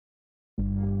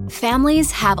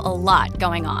Families have a lot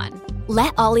going on.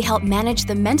 Let Ollie help manage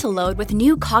the mental load with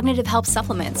new cognitive help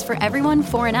supplements for everyone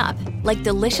 4 and up, like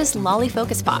delicious Lolly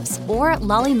Focus Pops or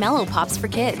Lolly Mellow Pops for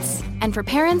kids. And for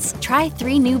parents, try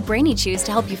 3 new Brainy Chews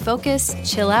to help you focus,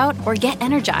 chill out, or get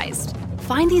energized.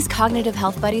 Find these cognitive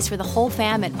health buddies for the whole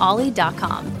fam at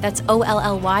ollie.com. That's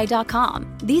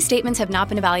OLLY.com. These statements have not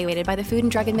been evaluated by the Food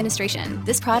and Drug Administration.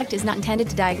 This product is not intended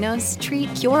to diagnose,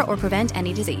 treat, cure, or prevent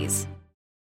any disease.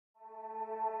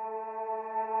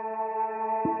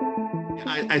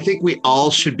 I think we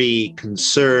all should be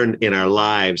concerned in our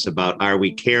lives about, are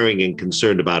we caring and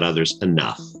concerned about others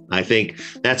enough? I think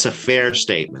that's a fair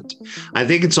statement. I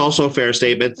think it's also a fair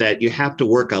statement that you have to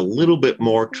work a little bit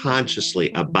more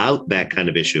consciously about that kind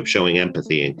of issue of showing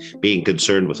empathy and being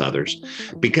concerned with others.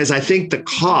 Because I think the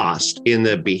cost in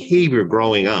the behavior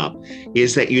growing up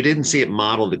is that you didn't see it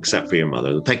modeled except for your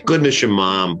mother. Thank goodness your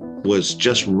mom was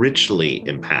just richly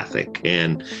empathic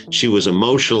and she was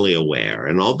emotionally aware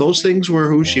and all those things were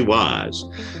who she was.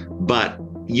 But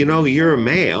you know, you're a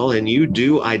male and you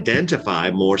do identify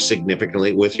more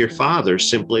significantly with your father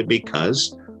simply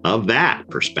because of that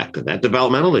perspective, that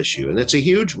developmental issue. And it's a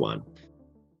huge one.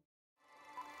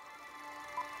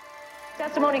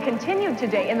 Testimony continued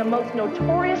today in the most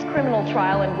notorious criminal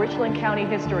trial in Richland County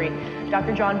history.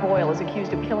 Dr. John Boyle is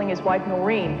accused of killing his wife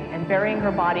Noreen and burying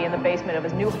her body in the basement of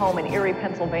his new home in Erie,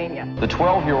 Pennsylvania. The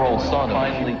 12-year-old son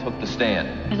finally took the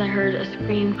stand. As I heard a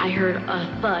scream, I heard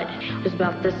a thud. It was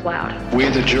about this loud. We,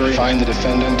 the jury, find the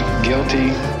defendant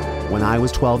guilty. When I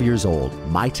was 12 years old,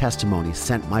 my testimony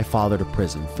sent my father to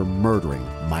prison for murdering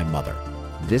my mother.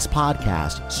 This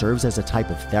podcast serves as a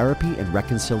type of therapy and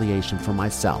reconciliation for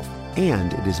myself,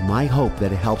 and it is my hope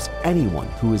that it helps anyone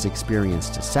who has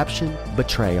experienced deception,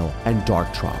 betrayal, and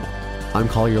dark trauma. I'm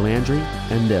Collier Landry,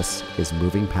 and this is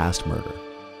Moving Past Murder.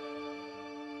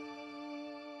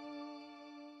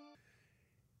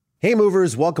 Hey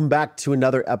movers, welcome back to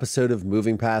another episode of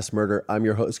Moving Past Murder. I'm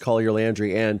your host, Collier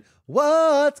Landry, and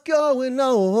what's going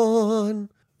on?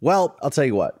 Well, I'll tell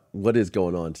you what is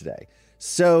going on today.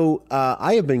 So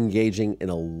I have been engaging in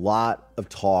a lot of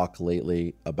talk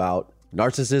lately about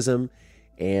narcissism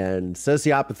and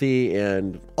sociopathy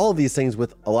and all of these things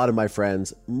with a lot of my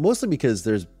friends, mostly because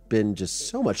there's been just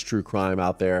so much true crime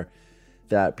out there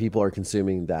that people are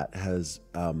consuming that has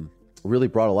really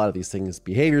brought a lot of these things,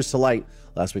 behaviors to light.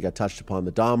 Last week I touched upon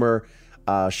the Dahmer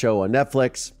show on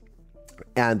Netflix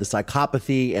and the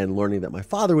psychopathy and learning that my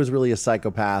father was really a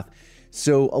psychopath.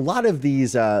 So a lot of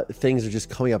these things are just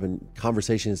coming up in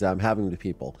conversations that I'm having with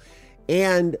people.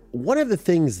 And one of the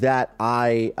things that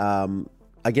I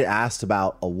get asked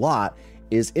about a lot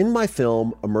is in my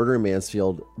film, A Murder in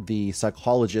Mansfield, the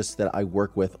psychologist that I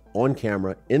work with on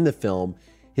camera in the film,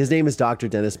 his name is Dr.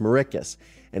 Dennis Marikis.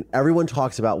 And everyone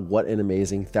talks about what an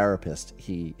amazing therapist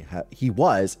he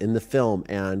was in the film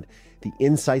and the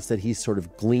insights that he sort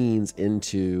of gleans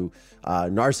into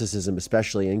narcissism,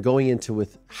 especially, and going into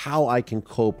with how I can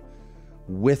cope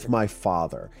with my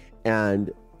father and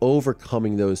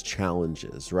overcoming those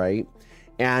challenges, right?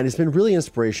 And it's been really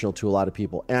inspirational to a lot of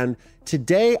people. And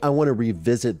today I want to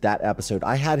revisit that episode.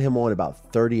 I had him on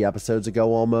about 30 episodes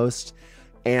ago almost,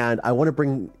 and I want to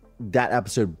bring that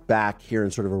episode back here in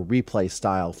sort of a replay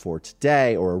style for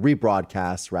today, or a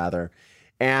rebroadcast rather.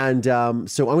 And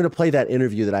so I'm going to play that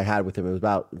interview that I had with him. It was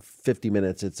about 50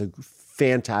 minutes. It's a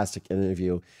fantastic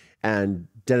interview, and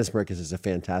Dennis Marikis is a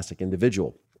fantastic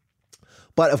individual.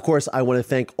 But of course, I want to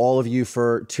thank all of you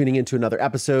for tuning into another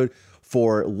episode,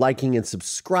 for liking and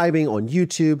subscribing on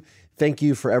YouTube. Thank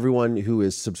you for everyone who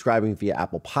is subscribing via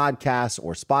Apple Podcasts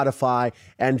or Spotify.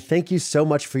 And thank you so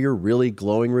much for your really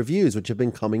glowing reviews, which have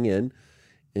been coming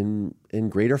in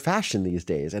greater fashion these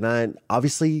days. And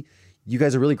obviously, you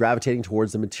guys are really gravitating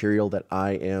towards the material that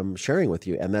I am sharing with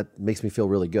you. And that makes me feel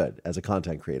really good as a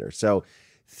content creator. So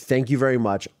thank you very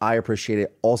much. I appreciate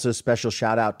it. Also, special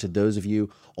shout out to those of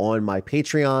you on my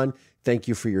Patreon. Thank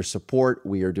you for your support.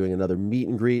 We are doing another meet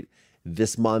and greet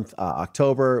this month,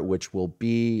 October, which will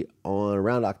be on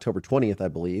around October 20th, I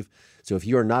believe. So if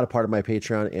you are not a part of my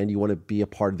Patreon and you want to be a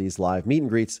part of these live meet and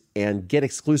greets and get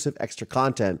exclusive extra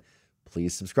content,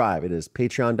 please subscribe. It is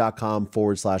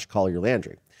patreon.com/Collier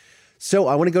Landry. So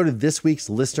I want to go to this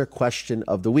week's listener question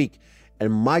of the week.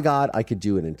 And my God, I could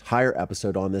do an entire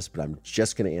episode on this, but I'm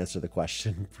just going to answer the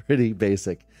question. Pretty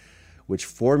basic, which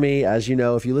for me, as you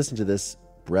know, if you listen to this,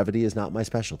 brevity is not my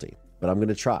specialty, but I'm going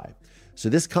to try. So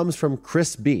this comes from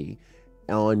Chris B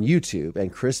on YouTube.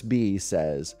 And Chris B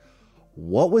says,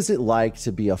 what was it like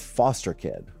to be a foster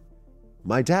kid?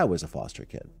 My dad was a foster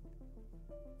kid.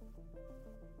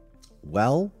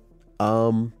 Well,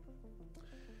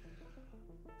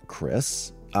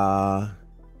 Chris,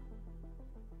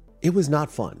 it was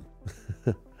not fun.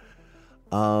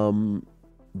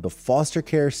 The foster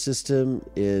care system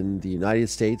in the United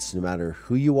States, no matter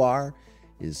who you are,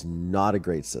 is not a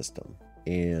great system.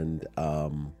 And I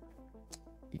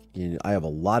have a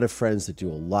lot of friends that do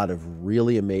a lot of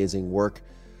really amazing work,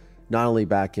 not only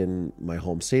back in my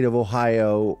home state of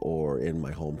Ohio or in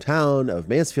my hometown of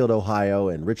Mansfield, Ohio,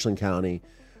 and Richland County,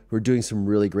 who are doing some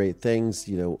really great things.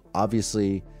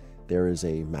 Obviously, there is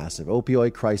a massive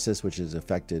opioid crisis, which has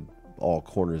affected all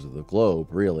corners of the globe,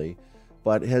 really,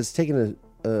 but has taken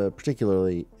a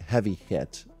particularly heavy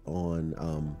hit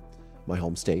on my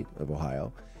home state of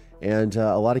Ohio. And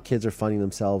a lot of kids are finding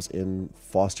themselves in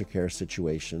foster care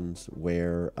situations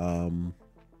where,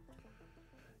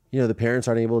 the parents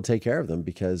aren't able to take care of them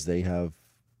because they have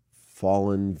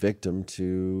fallen victim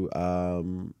to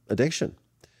addiction.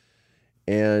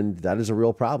 And that is a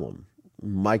real problem.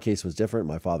 My case was different.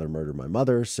 My father murdered my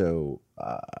mother. So,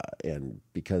 and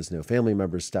because no family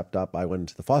members stepped up, I went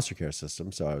into the foster care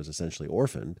system. So I was essentially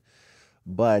orphaned.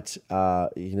 But,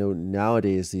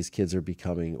 nowadays these kids are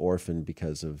becoming orphaned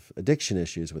because of addiction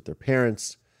issues with their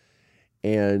parents.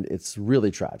 And it's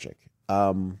really tragic.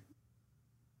 I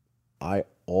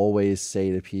always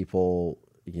say to people,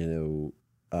 it's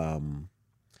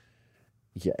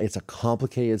a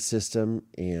complicated system.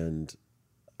 And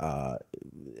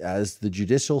as the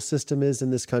judicial system is in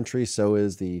this country, so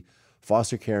is the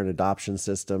foster care and adoption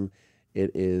system. It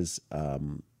is a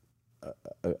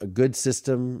good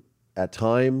system at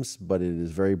times, but it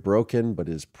is very broken, but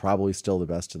is probably still the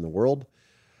best in the world.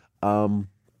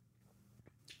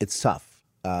 It's tough.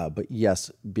 But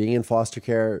yes, being in foster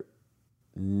care,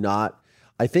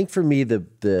 I think for me,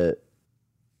 the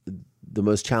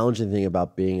most challenging thing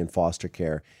about being in foster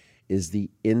care is the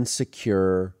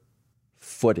insecure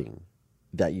footing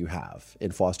that you have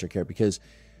in foster care, because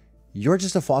you're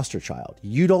just a foster child.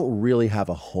 You don't really have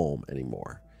a home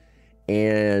anymore.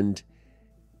 And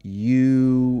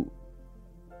you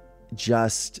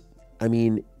just,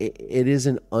 it is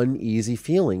an uneasy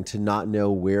feeling to not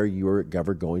know where you're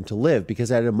ever going to live,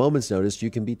 because at a moment's notice,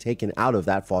 you can be taken out of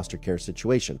that foster care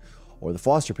situation, or the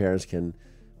foster parents can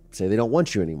say they don't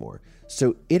want you anymore.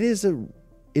 So it is a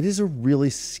really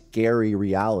scary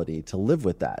reality to live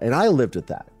with that. And I lived with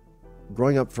that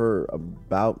growing up for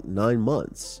about 9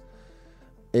 months.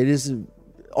 It is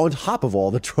on top of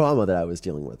all the trauma that I was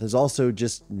dealing with. There's also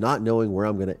just not knowing where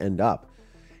I'm going to end up.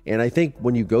 And I think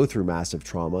when you go through massive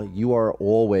trauma, you are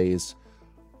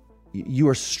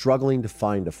struggling to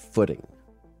find a footing.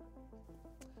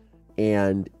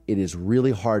 And it is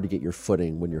really hard to get your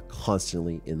footing when you're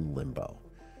constantly in limbo.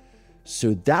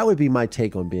 So that would be my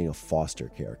take on being a foster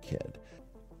care kid.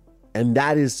 And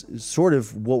that is sort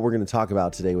of what we're going to talk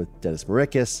about today with Dennis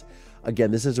Marikis.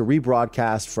 Again, this is a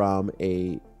rebroadcast from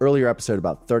an earlier episode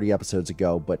about 30 episodes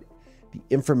ago, but the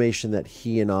information that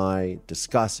he and I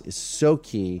discuss is so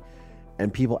key,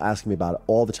 and people ask me about it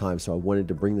all the time. So I wanted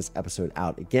to bring this episode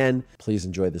out again. Please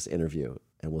enjoy this interview,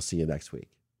 and we'll see you next week.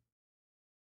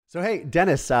 So, hey,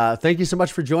 Dennis, thank you so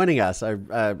much for joining us. I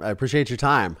appreciate your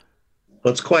time.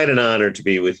 Well, it's quite an honor to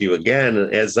be with you again,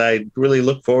 as I really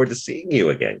look forward to seeing you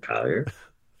again, Collier.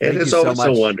 And it's always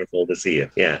so wonderful to see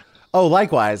you. Yeah. Oh,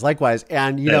 likewise.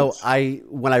 And,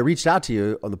 when I reached out to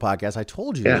you on the podcast, I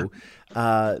told you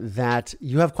that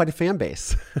you have quite a fan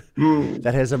base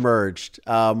that has emerged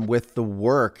with the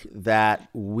work that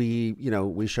we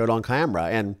showed on camera.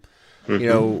 And,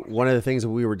 one of the things that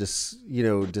we were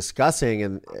discussing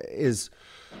and is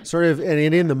sort of, and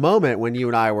in the moment when you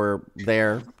and I were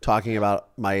there talking about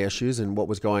my issues and what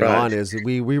was going on, is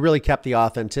we really kept the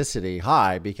authenticity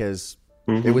high, because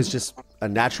it was just a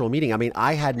natural meeting.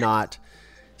 I had not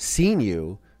seen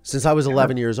you since I was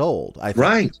 11 years old, I think.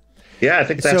 Right. Yeah, I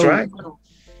think that's right.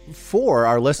 For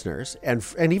our listeners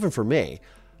and even for me,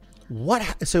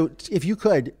 so if you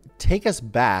could take us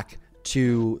back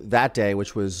to that day,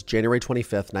 which was January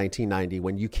 25th, 1990,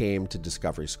 when you came to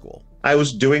Discovery School. I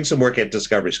was doing some work at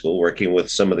Discovery School, working with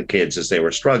some of the kids as they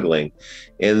were struggling.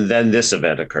 And then this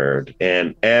event occurred,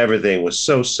 and everything was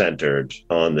so centered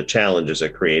on the challenges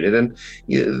it created. And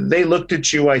they looked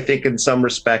at you, I think, in some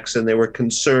respects, and they were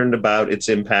concerned about its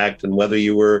impact and whether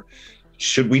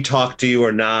should we talk to you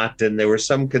or not? And there were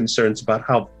some concerns about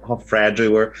how fragile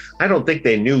you were. I don't think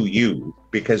they knew you,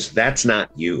 because that's not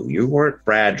you. You weren't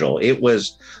fragile. It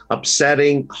was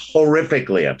upsetting,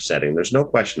 horrifically upsetting. There's no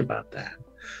question about that.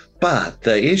 But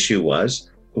the issue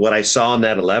was, what I saw in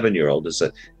that 11-year-old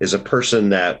is a person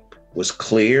that was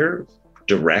clear,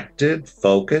 directed,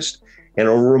 focused, and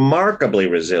remarkably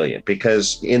resilient,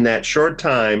 because in that short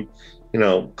time,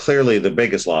 clearly the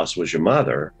biggest loss was your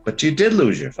mother, but you did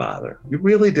lose your father. You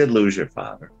really did lose your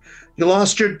father. You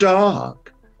lost your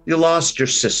dog. You lost your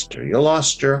sister. You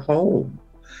lost your home.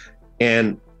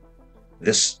 And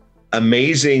this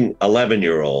amazing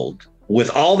 11-year-old, with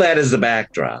all that as the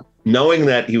backdrop, knowing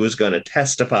that he was going to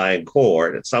testify in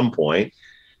court at some point,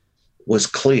 was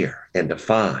clear and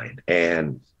defined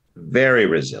and very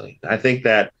resilient. I think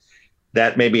that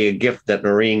may be a gift that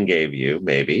Noreen gave you,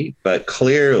 maybe, but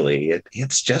clearly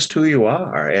it's just who you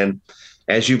are. And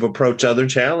as you've approached other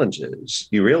challenges,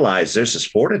 you realize there's this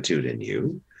fortitude in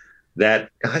you that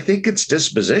I think it's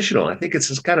dispositional. I think it's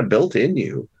just kind of built in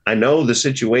you. I know the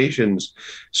situations,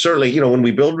 certainly, when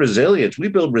we build resilience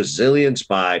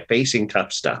by facing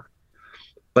tough stuff.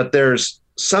 But there's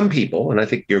some people, and I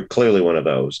think you're clearly one of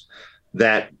those,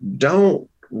 that don't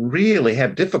really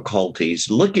have difficulties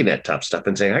looking at tough stuff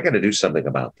and saying, I got to do something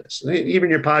about this. Even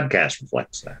your podcast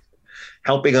reflects that,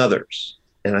 helping others.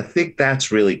 And I think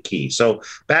that's really key. So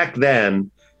back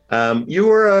then, you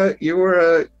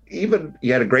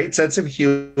had a great sense of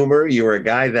humor. You were a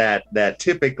guy that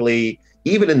typically,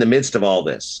 even in the midst of all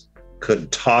this,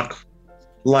 could talk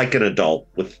like an adult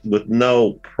with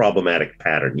no problematic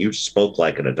pattern. You spoke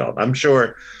like an adult. I'm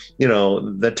sure,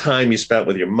 the time you spent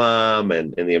with your mom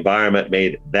and the environment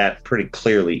made that pretty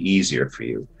clearly easier for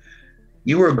you.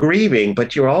 You were grieving,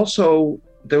 but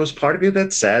there was part of you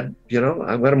that said,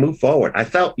 I'm going to move forward.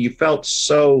 You felt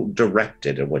so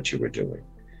directed in what you were doing.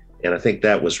 And I think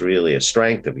that was really a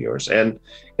strength of yours. And,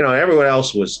 everyone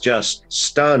else was just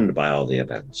stunned by all the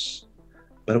events.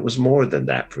 But it was more than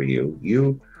that for you.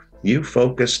 You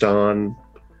focused on,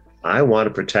 I want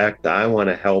to protect, I want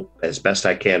to help as best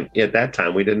I can. At that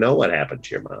time, we didn't know what happened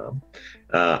to your mom.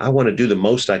 I want to do the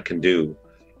most I can do,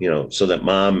 so that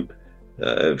mom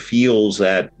feels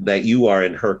that you are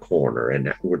in her corner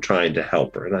and we're trying to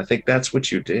help her. And I think that's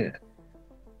what you did.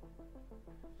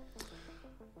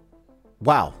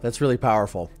 Wow, that's really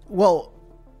powerful. Well,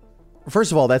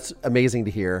 first of all, that's amazing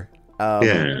to hear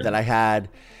that I had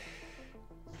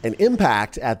an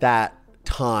impact at that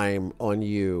time on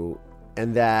you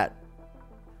and that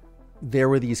there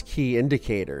were these key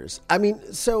indicators. I mean,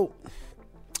 so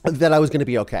that I was going to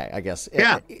be okay, I guess.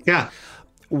 Yeah.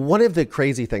 One of the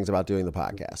crazy things about doing the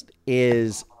podcast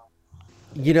is,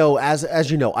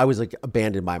 as you know, I was like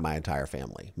abandoned by my entire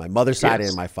family, my mother's side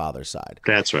and my father's side.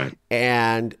 That's right.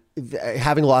 And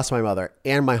having lost my mother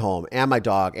and my home and my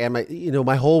dog and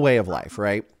my whole way of life,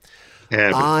 right?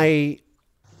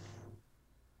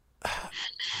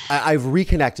 I've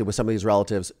reconnected with some of these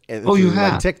relatives. Oh, you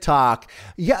have? Like TikTok.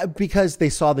 Yeah, because they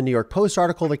saw the New York Post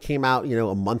article that came out,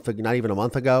 not even a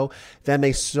month ago. Then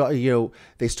they saw,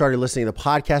 they started listening to the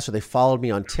podcast, or they followed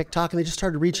me on TikTok, and they just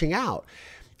started reaching out.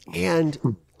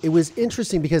 And it was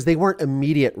interesting because they weren't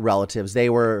immediate relatives. They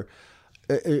were,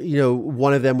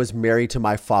 one of them was married to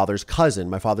my father's cousin,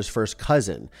 my father's first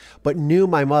cousin, but knew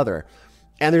my mother.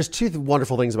 And there's two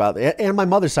wonderful things about it. And my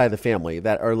mother's side of the family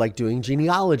that are like doing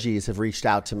genealogies have reached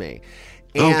out to me.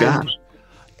 And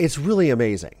it's really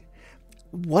amazing.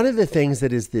 One of the things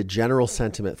that is the general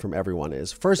sentiment from everyone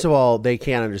is, first of all, they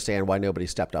can't understand why nobody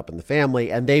stepped up in the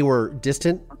family. And they were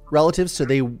distant relatives, so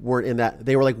they weren't in that.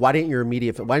 They were like, why didn't your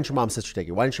mom's sister take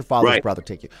you? Why didn't your father's brother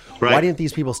take you? Right. Why didn't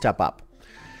these people step up?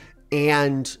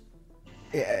 And,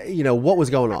 what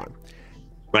was going on?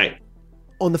 Right.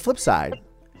 On the flip side,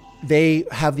 they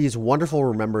have these wonderful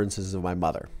remembrances of my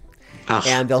mother.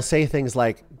 And they'll say things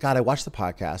like, God, I watched the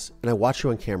podcast and I watched you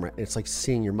on camera, and it's like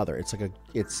seeing your mother. It's like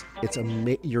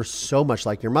you're so much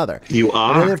like your mother. You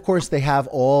are. And then, of course, they have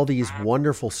all these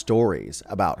wonderful stories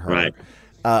about her,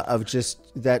 of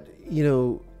just that,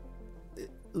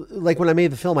 like when I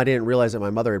made the film, I didn't realize that my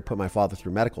mother had put my father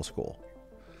through medical school,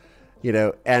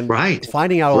 and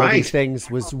finding out all these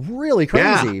things was really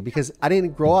crazy because I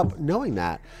didn't grow up knowing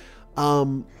that.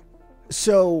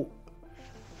 So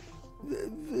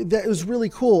that was really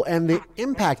cool. And the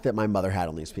impact that my mother had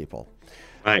on these people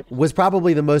was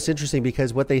probably the most interesting,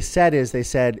 because what they said is,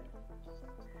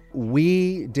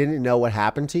 we didn't know what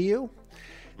happened to you.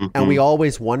 And we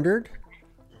always wondered,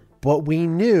 but we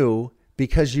knew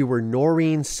because you were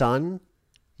Noreen's son,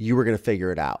 you were going to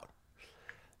figure it out.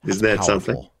 Isn't that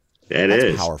something?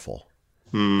 That's powerful.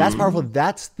 That's powerful.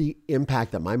 That's the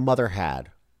impact that my mother had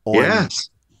on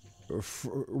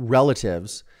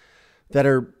relatives that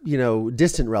are,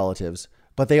 distant relatives,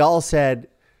 but they all said,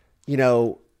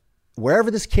 wherever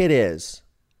this kid is,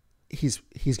 he's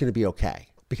going to be okay,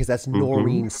 because that's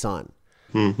Noreen's son.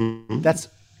 That's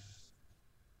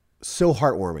so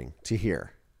heartwarming to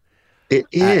hear. It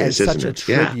is. And such a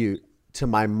tribute to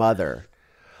my mother,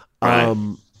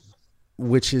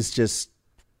 which is just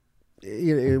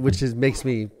makes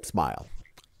me smile.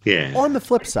 Yeah. On the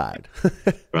flip side,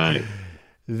 Right.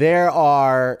 there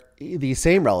are these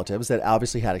same relatives that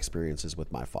obviously had experiences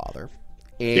with my father.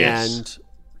 And Yes.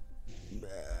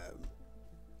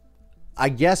 I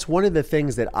guess one of the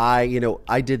things that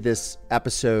I did this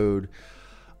episode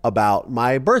about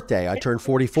my birthday. I turned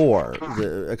 44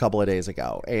 a couple of days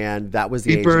ago, and that was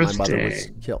the age that my mother was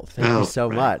killed. Thank you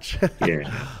so much. Yeah.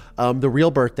 The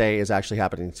real birthday is actually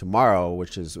happening tomorrow,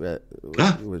 which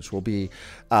will be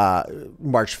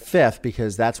March 5th,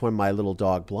 because that's when my little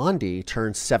dog Blondie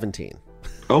turns 17.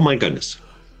 Oh my goodness.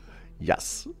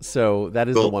 Yes. So that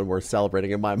is the one we're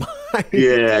celebrating in my mind.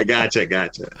 Yeah, gotcha.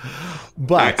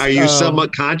 But are you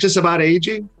somewhat conscious about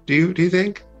aging? Do you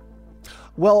think?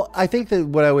 Well, I think that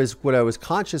what I was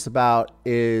conscious about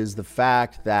is the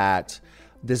fact that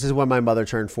this is when my mother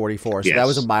turned 44. So that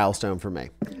was a milestone for me.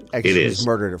 Actually, she was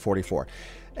murdered at 44.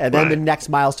 And then the next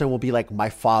milestone will be like my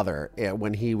father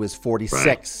when he was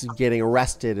 46, getting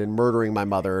arrested and murdering my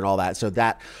mother and all that. So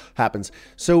that happens.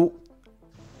 So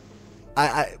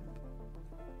I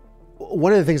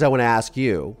one of the things I want to ask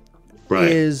you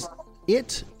is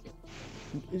with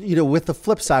the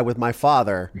flip side with my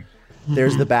father,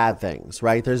 there's the bad things,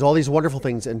 right? There's all these wonderful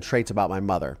things and traits about my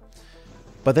mother.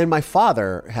 But then my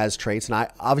father has traits, and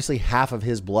obviously half of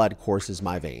his blood courses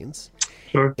my veins.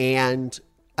 Sure. And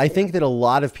I think that a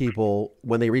lot of people,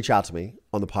 when they reach out to me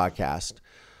on the podcast,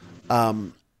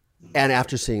 and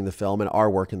after seeing the film and our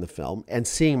work in the film and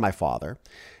seeing my father,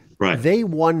 they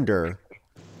wonder,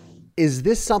 is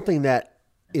this something that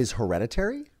is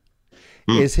hereditary?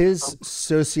 Is his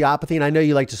sociopathy, and I know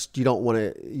you don't want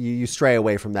to, you stray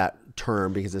away from that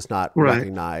term because it's not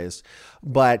recognized,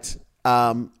 but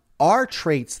are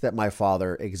traits that my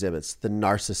father exhibits, the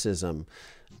narcissism,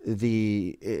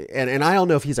 and I don't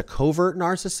know if he's a covert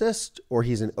narcissist or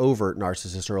he's an overt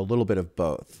narcissist or a little bit of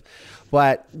both,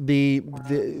 but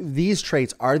these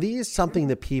traits, are these something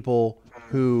that people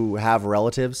who have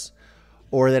relatives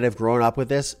or that have grown up with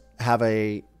this have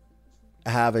a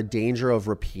danger of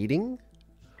repeating?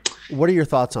 What are your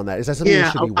thoughts on that? Is that something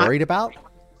you should be worried about?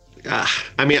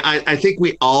 I think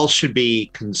we all should be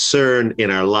concerned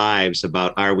in our lives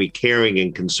about, are we caring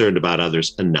and concerned about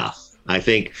others enough? I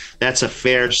think that's a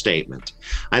fair statement.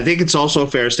 I think it's also a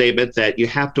fair statement that you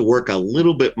have to work a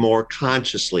little bit more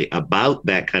consciously about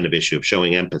that kind of issue of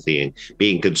showing empathy and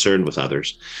being concerned with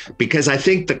others. Because I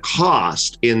think the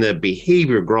cost in the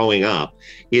behavior growing up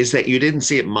is that you didn't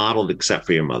see it modeled except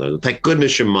for your mother. Thank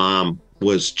goodness your mom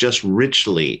was just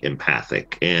richly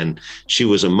empathic and she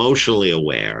was emotionally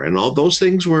aware, and all those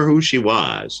things were who she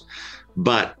was.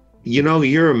 But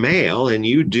you're a male and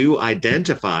you do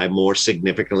identify more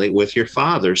significantly with your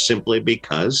father simply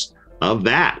because of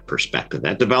that perspective,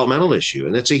 that developmental issue.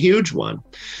 And it's a huge one.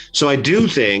 So I do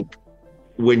think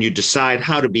when you decide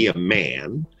how to be a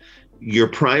man, your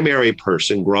primary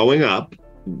person growing up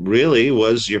really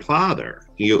was your father.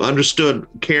 You understood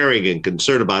caring and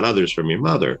concern about others from your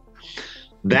mother.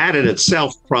 That in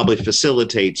itself probably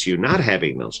facilitates you not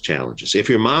having those challenges. If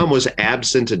your mom was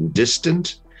absent and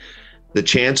distant, the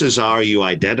chances are you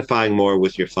identifying more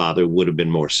with your father would have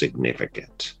been more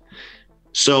significant.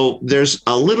 So there's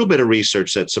a little bit of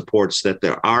research that supports that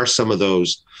there are some of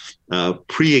those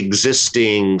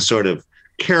pre-existing sort of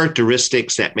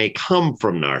characteristics that may come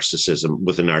from narcissism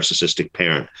with a narcissistic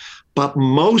parent. But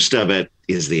most of it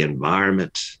is the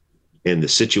environment and the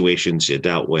situations you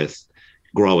dealt with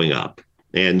growing up.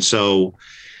 And so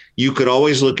you could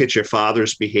always look at your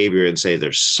father's behavior and say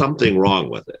there's something wrong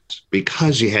with it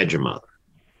because you had your mother,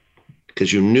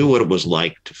 because you knew what it was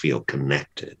like to feel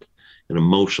connected and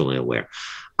emotionally aware.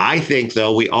 I think,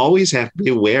 though, we always have to be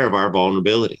aware of our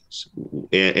vulnerabilities.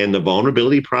 And the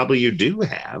vulnerability probably you do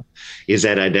have is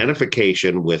that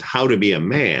identification with how to be a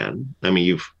man. I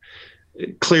mean,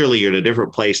 clearly you're in a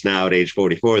different place now at age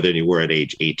 44 than you were at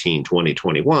age 18, 20,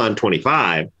 21,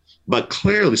 25. But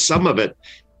clearly some of it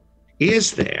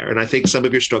is there. And I think some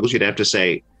of your struggles, you'd have to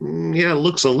say, it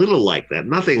looks a little like that.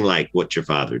 Nothing like what your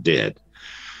father did,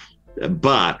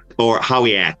 or how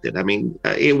he acted. I mean,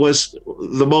 it was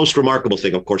the most remarkable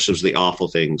thing, of course, was the awful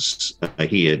things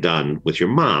he had done with your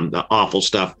mom, the awful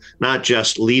stuff, not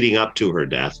just leading up to her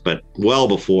death, but well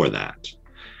before that.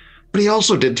 But he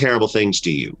also did terrible things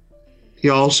to you. He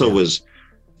also was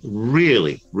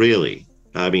really, really,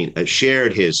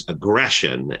 shared his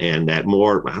aggression, and that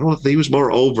more, I don't know if he was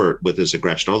more overt with his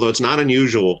aggression, although it's not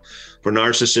unusual for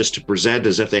narcissists to present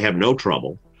as if they have no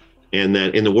trouble and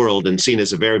that in the world and seen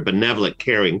as a very benevolent,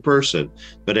 caring person,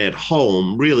 but at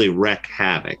home really wreak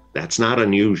havoc. That's not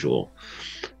unusual.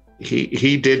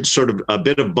 He did sort of a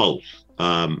bit of both.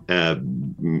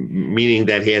 meaning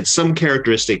that he had some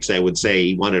characteristics I would say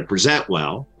he wanted to present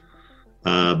well.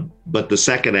 But the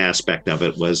second aspect of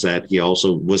it was that he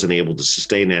also wasn't able to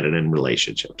sustain that in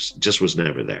relationships. It just was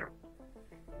never there.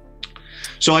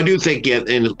 So I do think,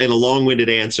 in a long-winded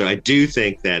answer, I do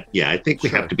think that, I think we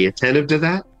have to be attentive to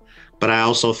that. But I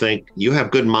also think you have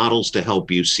good models to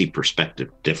help you see perspective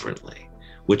differently,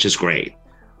 which is great.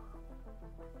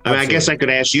 I mean, I guess I could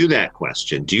ask you that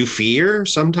question. Do you fear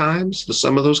sometimes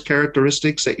some of those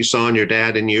characteristics that you saw in your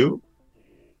dad and you?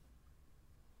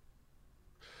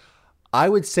 I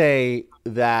would say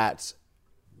that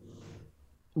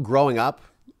growing up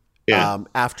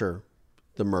after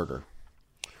the murder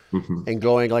and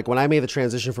going, like when I made the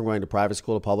transition from going to private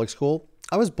school to public school,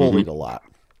 I was bullied a lot.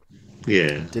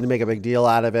 Yeah. Didn't make a big deal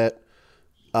out of it.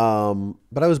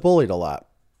 But I was bullied a lot.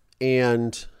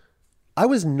 And I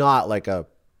was not like a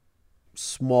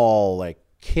small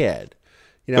kid.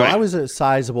 I was a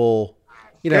sizable,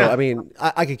 I mean,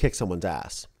 I could kick someone's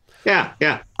ass.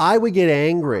 Yeah. I would get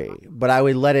angry, but I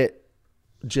would let it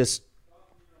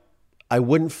I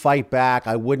wouldn't fight back.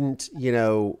 I wouldn't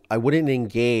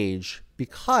engage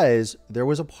because there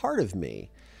was a part of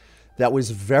me that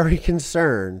was very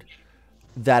concerned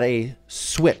that a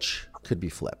switch could be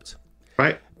flipped.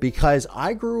 Right. Because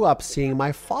I grew up seeing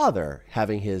my father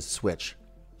having his switch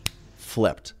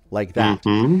flipped like that.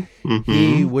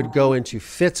 He would go into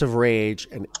fits of rage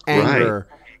and anger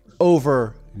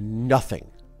over nothing.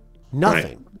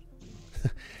 Right.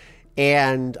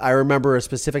 And I remember a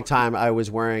specific time I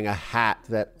was wearing a hat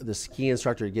that the ski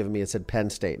instructor had given me. It said Penn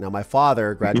State. Now, my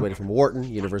father graduated from Wharton,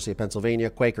 University of Pennsylvania,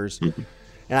 Quakers.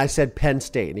 And I said Penn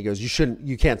State. And he goes,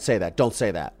 you can't say that. Don't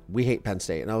say that. We hate Penn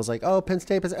State. And I was like, oh, Penn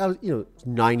State. I was,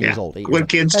 9 years old, 8 years old. What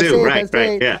kids do, right,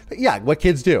 yeah. Yeah, what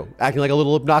kids do. Acting like a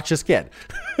little obnoxious kid.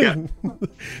 Yeah,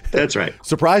 that's right.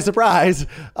 Surprise, surprise.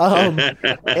 And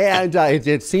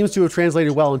it seems to have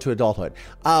translated well into adulthood.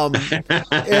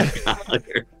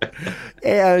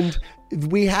 And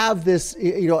we have this,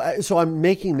 so I'm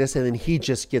making this and then he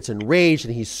just gets enraged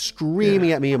and he's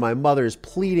screaming at me and my mother is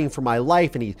pleading for my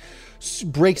life and he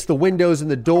breaks the windows in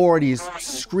the door and he's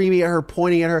screaming at her,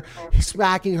 pointing at her,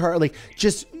 smacking her,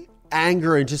 just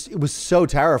anger and it was so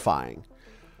terrifying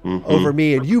over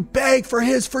me. And you beg for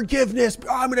his forgiveness.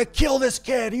 I'm going to kill this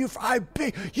kid. You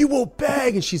will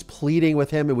beg. And she's pleading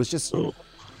with him. It was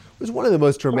one of the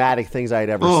most dramatic things I had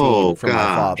ever seen from my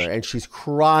father. And she's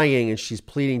crying and she's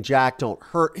pleading, Jack, don't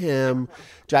hurt him.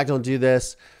 Jack, don't do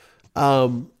this.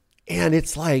 And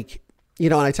it's like,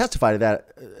 and I testified at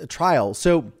that trial.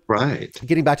 So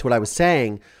getting back to what I was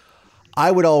saying, I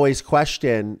would always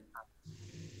question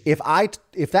if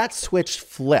that switch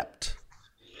flipped,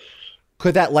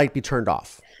 could that light be turned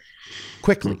off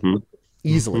quickly,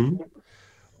 easily?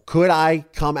 Could I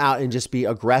come out and just be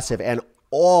aggressive and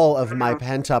all of my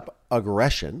pent up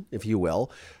aggression, if you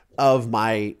will, of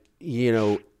my,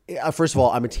 first of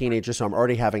all, I'm a teenager, so I'm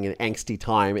already having an angsty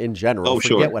time in general.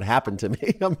 Forget what happened to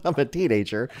me. I'm a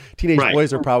teenager. Teenage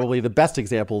boys are probably the best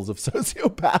examples of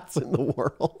sociopaths in the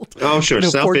world. Oh, sure.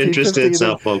 Self-interested,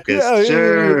 self-focused. Yeah,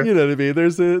 sure. You know what I mean?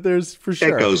 There's for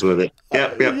sure. It goes with it.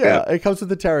 Yeah. It comes with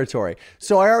the territory.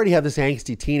 So I already have this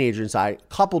angsty teenager inside,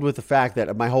 coupled with the fact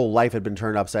that my whole life had been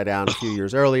turned upside down a few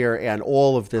years earlier and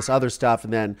all of this other stuff.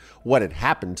 And then what had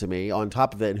happened to me on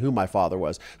top of it and who my father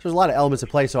was. So there's a lot of elements at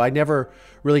play. So I never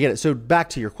really get it. So back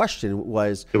to your question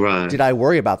was, did I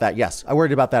worry about that? Yes, I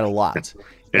worried about that a lot.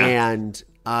 And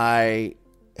I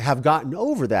have gotten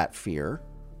over that fear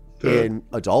in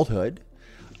adulthood.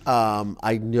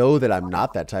 I know that I'm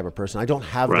not that type of person. I don't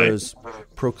have those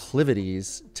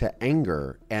proclivities to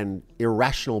anger and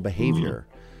irrational behavior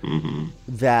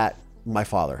that my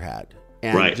father had.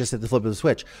 And just at the flip of the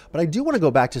switch. But I do want to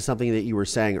go back to something that you were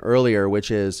saying earlier,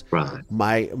 which is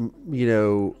my,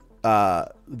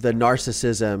 the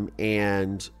narcissism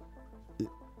and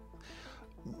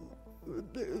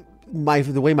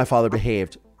the way my father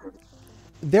behaved.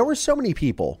 There were so many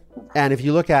people, and if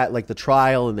you look at the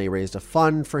trial, and they raised a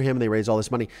fund for him, they raised all this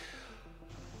money.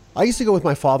 I used to go with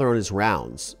my father on his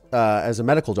rounds as a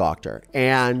medical doctor,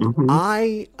 and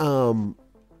I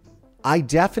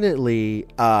definitely.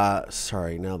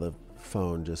 Sorry, now the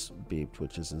phone just beeped,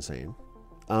 which is insane.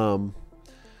 I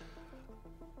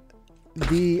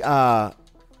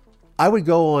would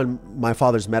go on my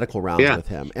father's medical rounds with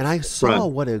him, and I saw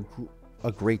what a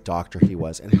great doctor he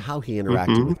was and how he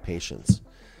interacted with patients.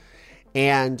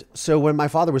 And so when my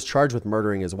father was charged with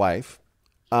murdering his wife,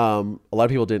 A lot of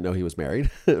people didn't know he was married,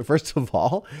 first of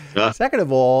all. Uh. Second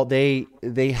of all, they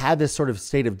had this sort of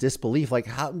state of disbelief, like,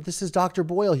 how, this is Dr.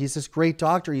 Boyle. He's this great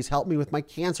doctor. He's helped me with my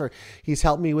cancer. He's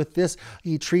helped me with this.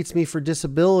 He treats me for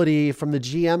disability from the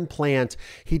GM plant.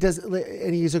 He does,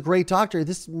 and he's a great doctor.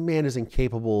 This man is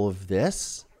incapable of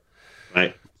this.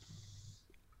 Right.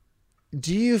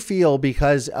 Do you feel,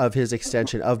 because of his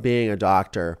extension of being a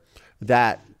doctor,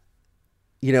 that,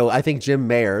 you know, I think Jim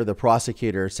Mayer, the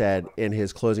prosecutor, said in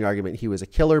his closing argument, he was a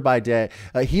healer by day,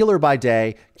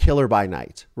 killer by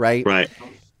night, right? Right.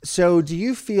 So do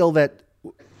you feel that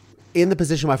in the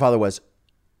position my father was,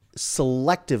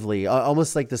 selectively,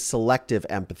 almost like the selective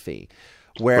empathy,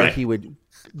 where right. he would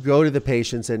go to the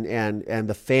patients and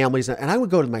the families, and I would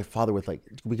go to my father with, like,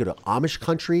 we go to Amish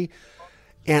country.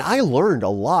 And I learned a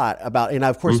lot about, and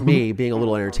of course, me being a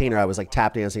little entertainer, I was like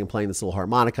tap dancing and playing this little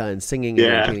harmonica and singing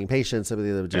and entertaining patients.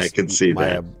 I can see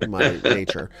my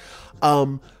nature.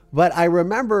 But I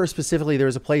remember specifically there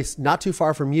was a place not too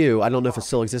far from you. I don't know if it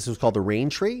still exists. It was called the Rain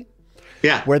Tree.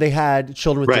 Yeah. Where they had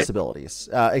children with right. disabilities,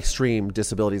 extreme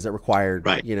disabilities that required,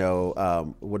 right. you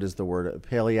know, what is the word?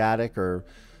 Paliatic or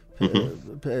what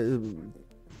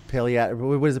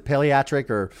is it? Paliatric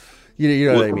or...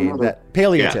 You know what I mean? That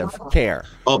palliative care.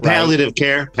 Oh, palliative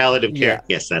care. Palliative care. Yeah.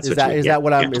 Yes, that's is what that you mean. is that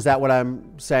what I'm is that what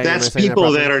I'm saying? That's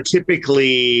people that are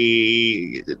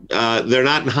typically they're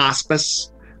not in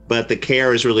hospice, but the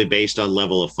care is really based on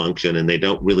level of function, and they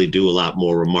don't really do a lot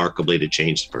more remarkably to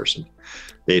change the person.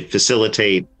 They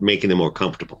facilitate making them more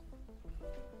comfortable.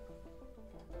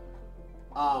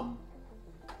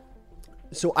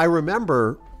 So I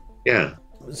remember. Yeah.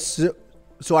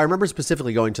 So I remember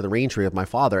specifically going to the Rain Tree with my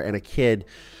father and a kid,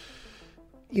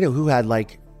 you know, who had,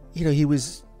 like, you know, he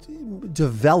was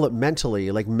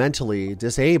developmentally, like, mentally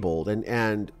disabled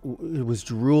and it was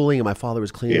drooling, and my father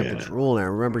was cleaning up the drool. And I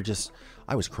remember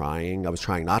I was crying. I was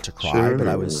trying not to cry, but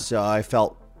I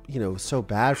felt, you know, so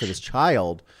bad for this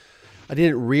child. I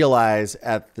didn't realize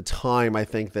at the time, I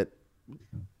think,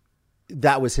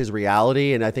 that was his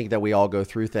reality. And I think that we all go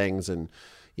through things, and,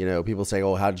 you know, people say,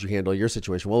 oh, how did you handle your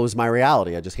situation? Well, it was my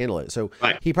reality. I just handled it. So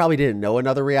right. He probably didn't know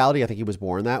another reality. I think he was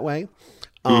born that way.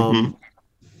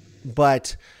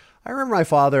 But I remember my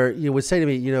father, you know, would say to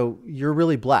me, you know, you're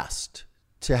really blessed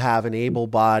to have an able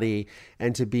body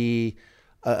and to be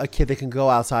a kid that can go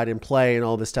outside and play and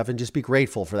all this stuff, and just be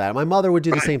grateful for that. My mother would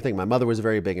do the same thing. My mother was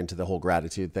very big into the whole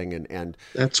gratitude thing and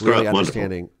that's really wonderful.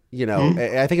 Understanding. You know,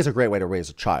 I think it's a great way to raise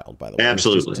a child, by the way.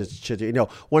 Absolutely. You know,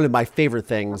 one of my favorite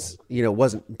things, you know,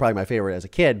 wasn't probably my favorite as a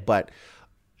kid, but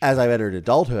as I've entered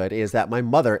adulthood, is that my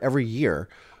mother every year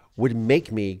would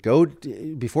make me go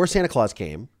before Santa Claus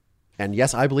came. And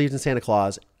yes, I believed in Santa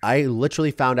Claus. I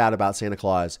literally found out about Santa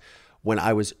Claus when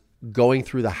I was going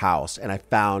through the house and I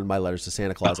found my letters to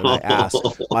Santa Claus. And I asked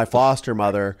my foster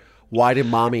mother, why did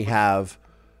my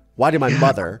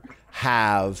mother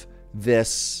have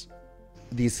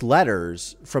these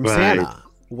letters from right. Santa?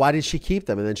 Why did she keep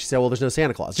them? And then she said, well, there's no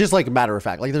Santa Claus. Just like a matter of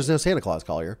fact, like, there's no Santa Claus,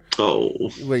 Collier. Oh.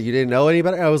 Wait, you didn't know any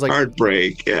better? I was like,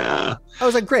 heartbreak. Yeah. I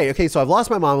was like, great. Okay. So I've lost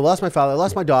my mom, I lost my father, I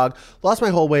lost my dog, lost my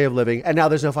whole way of living. And now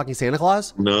there's no fucking Santa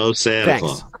Claus? No Santa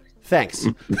Claus. Thanks.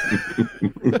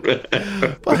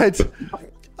 But,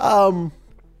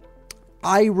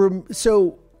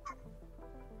 so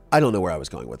I don't know where I was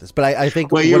going with this, but I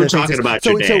think. Well, you were talking about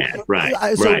your dad, right?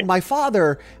 So right. my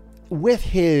father, with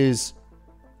his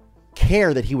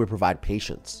care that he would provide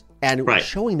patients and right.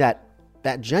 showing that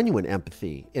genuine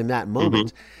empathy in that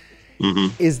moment,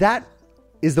 Mm-hmm.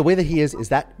 is the way that he is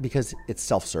that because it's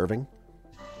self-serving?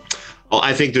 Oh,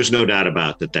 I think there's no doubt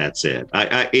about that. That's it.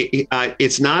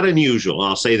 It's not unusual.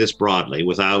 I'll say this broadly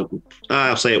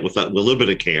I'll say it with a little bit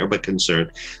of care, but concern.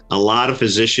 A lot of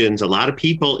physicians, a lot of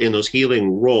people in those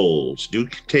healing roles do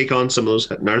take on some of those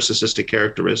narcissistic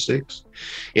characteristics,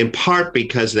 in part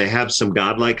because they have some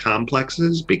godlike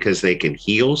complexes, because they can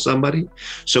heal somebody.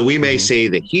 So we may say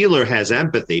the healer has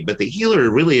empathy, but the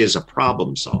healer really is a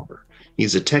problem solver.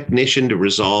 He's a technician to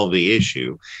resolve the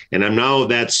issue. And I know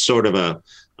that's sort of a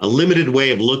limited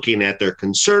way of looking at their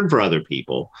concern for other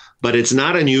people, but it's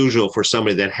not unusual for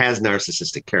somebody that has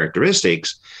narcissistic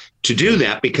characteristics to do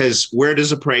that, because where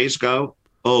does the praise go?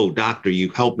 Oh, doctor,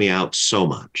 you helped me out so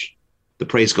much. The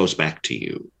praise goes back to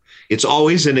you. It's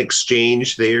always an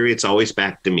exchange there. It's always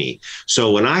back to me. So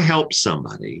when I help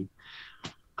somebody,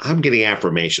 I'm getting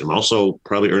affirmation. I'm also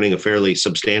probably earning a fairly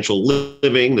substantial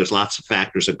living. There's lots of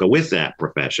factors that go with that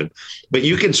profession, but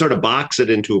you can sort of box it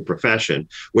into a profession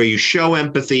where you show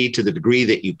empathy to the degree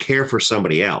that you care for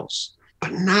somebody else.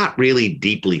 but not really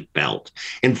deeply felt.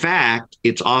 In fact,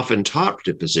 it's often taught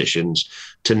to physicians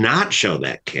to not show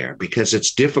that care because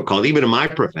it's difficult. Even in my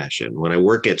profession, when I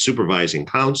work at supervising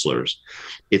counselors,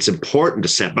 it's important to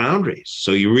set boundaries.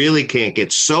 So you really can't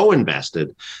get so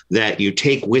invested that you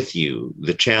take with you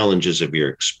the challenges of your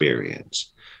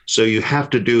experience. So you have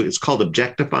to do, it's called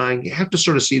objectifying. You have to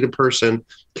sort of see the person,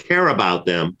 care about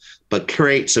them, but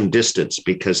create some distance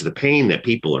because the pain that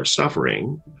people are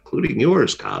suffering, including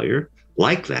yours, Collier,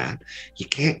 like that, you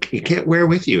can't wear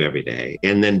with you every day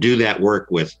and then do that work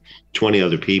with 20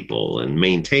 other people and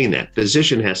maintain that.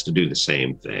 Physician has to do the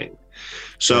same thing.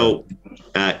 So,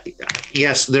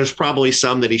 yes, there's probably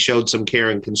some that he showed some care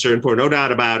and concern for, no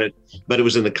doubt about it, but it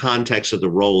was in the context of the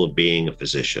role of being a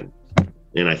physician.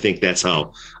 And I think that's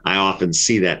how I often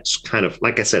see that kind of,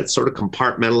 like I said, sort of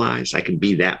compartmentalized. I can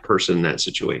be that person in that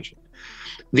situation.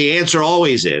 The answer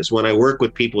always is, when I work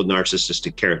with people with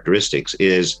narcissistic characteristics,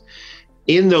 is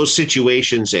in those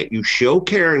situations that you show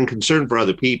care and concern for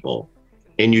other people,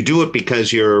 and you do it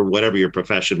because you're whatever your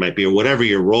profession might be or whatever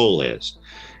your role is,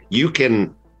 you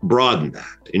can broaden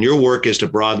that. And your work is to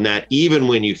broaden that even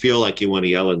when you feel like you want to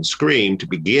yell and scream, to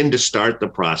begin to start the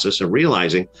process of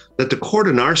realizing that the core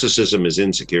to narcissism is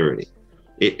insecurity.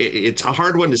 It's a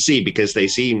hard one to see because they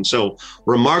seem so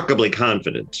remarkably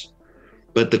confident,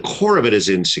 but the core of it is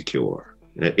insecure.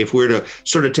 If we're to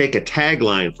sort of take a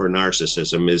tagline for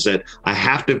narcissism, is that I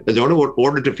have to, in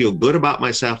order to feel good about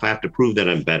myself, I have to prove that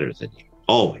I'm better than you.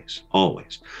 Always,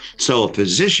 always. So a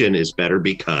physician is better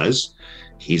because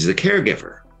he's the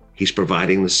caregiver. He's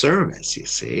providing the service, you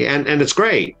see, and it's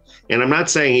great. And I'm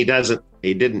not saying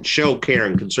he didn't show care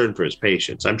and concern for his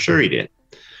patients. I'm sure he did.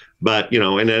 But,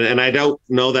 and I don't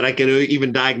know that I can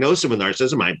even diagnose him with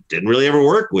narcissism. I didn't really ever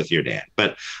work with your dad,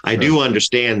 but I do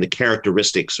understand the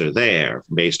characteristics are there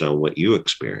based on what you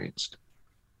experienced.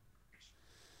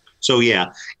 So, yeah,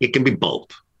 it can be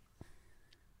both.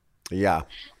 Yeah.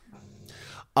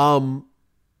 Something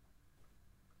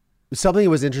that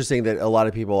was interesting that a lot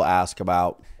of people ask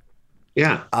about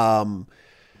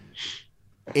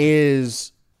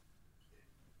is,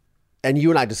 and you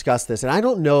and I discussed this, and I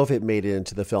don't know if it made it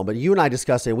into the film, but you and I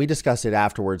discussed it, and we discussed it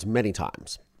afterwards many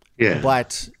times. Yeah.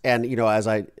 But, and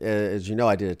as you know,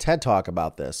 I did a TED Talk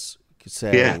about this,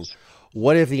 saying,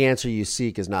 what if the answer you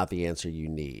seek is not the answer you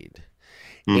need?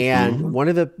 Mm-hmm. And one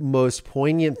of the most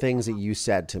poignant things that you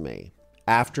said to me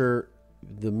after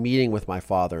the meeting with my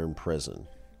father in prison,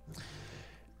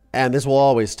 and this will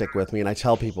always stick with me, and I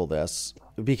tell people this,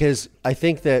 because I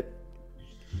think that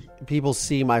people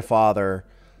see my father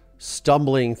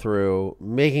stumbling through,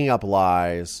 making up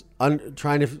lies,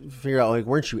 trying to figure out, like,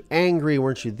 weren't you angry?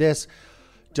 Weren't you this?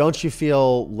 Don't you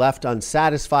feel left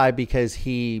unsatisfied because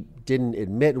he didn't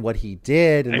admit what he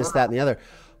did and this, that, and the other?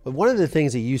 But one of the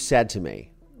things that you said to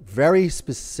me very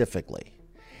specifically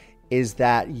is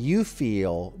that you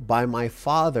feel by my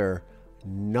father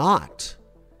not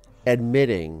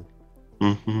admitting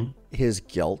his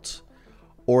guilt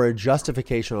or a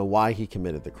justification on why he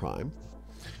committed the crime,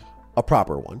 a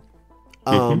proper one,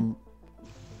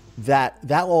 that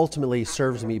ultimately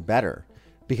serves me better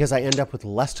because I end up with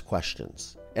less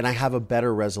questions and I have a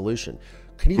better resolution.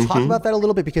 Can you talk about that a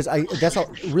little bit? Because that's a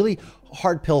really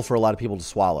hard pill for a lot of people to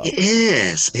swallow. It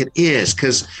is.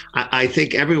 Because I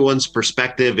think everyone's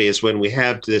perspective is when we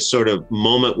have this sort of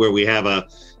moment where we have a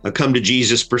come to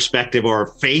Jesus perspective or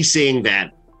facing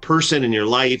that person in your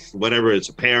life, whatever it's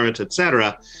a parent,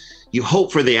 etc., you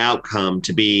hope for the outcome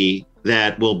to be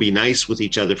that we'll be nice with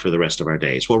each other for the rest of our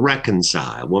days. We'll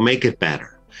reconcile. We'll make it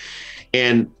better.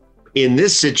 And in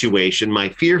this situation, my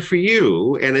fear for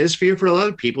you, and it is fear for a lot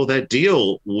of people that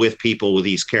deal with people with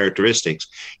these characteristics,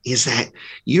 is that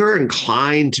you're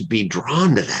inclined to be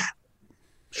drawn to that.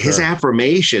 Sure. His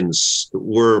affirmations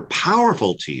were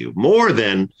powerful to you more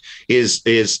than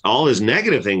is all his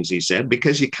negative things he said,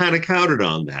 because you kind of counted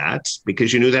on that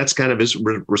because you knew that's kind of his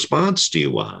response to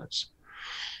you was.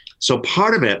 So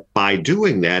part of it, by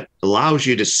doing that, allows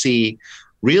you to see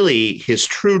really his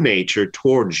true nature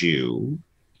towards you.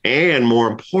 And more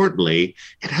importantly,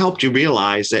 it helped you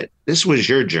realize that this was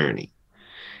your journey.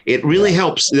 It really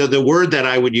helps. The word that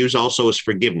I would use also is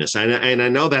forgiveness. And I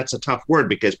know that's a tough word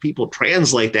because people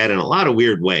translate that in a lot of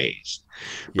weird ways.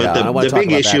 But the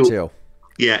big issue,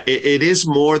 it is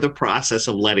more the process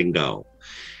of letting go.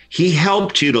 He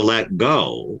helped you to let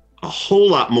go a whole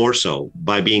lot more so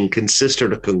by being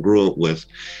consistent or congruent with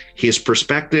his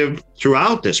perspective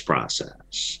throughout this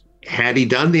process. Had he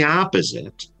done the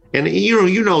opposite, and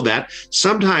you know that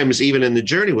sometimes even in the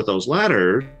journey with those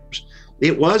letters,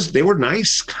 they were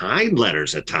nice, kind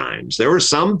letters at times. There were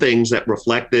some things that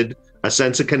reflected a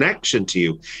sense of connection to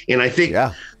you. And I think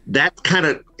that kind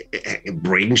of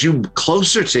brings you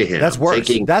closer to him. That's worse.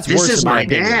 That's this worse is in my my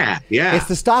opinion. dad. Yeah. It's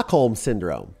the Stockholm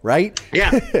syndrome, right?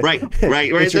 Yeah, right. It's your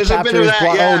There's a bit captors of that,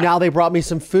 brought, yeah. Oh, now they brought me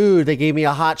some food. They gave me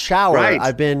a hot shower. Right.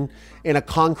 I've been in a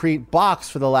concrete box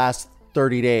for the last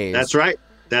 30 days. That's right.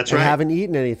 That's I right. haven't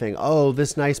eaten anything. Oh,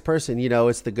 this nice person,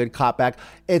 it's the good cop back.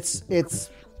 It's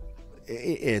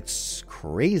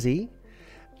crazy.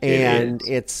 And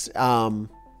it's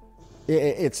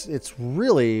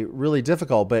really, really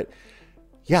difficult. But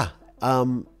yeah,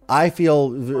 I feel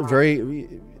very,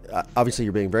 obviously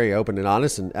you're being very open and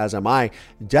honest, and as am I.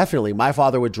 Definitely, my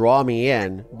father would draw me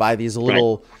in by these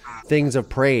little things of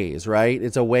praise, right?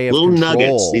 It's a way of little control.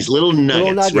 nuggets, these little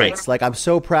nuggets. Right. Like, I'm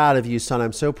so proud of you, son.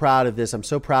 I'm so proud of this. I'm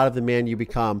so proud of the man you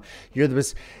become. You're the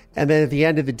best. And then at the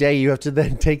end of the day, you have to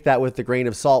then take that with a grain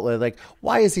of salt. Like,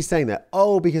 why is he saying that?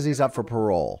 Oh, because he's up for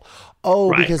parole.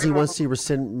 Oh, because he wants to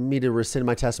rescind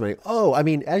my testimony. Oh, I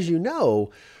mean, as you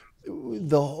know,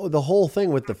 the whole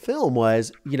thing with the film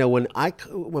was, when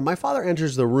my father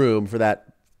enters the room for that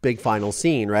big final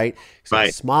scene, right? He's got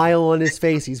a smile on his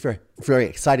face. He's very, very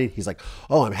excited. He's like,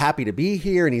 oh, I'm happy to be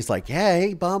here. And he's like, yeah,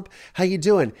 hey, Bump, how you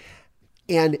doing?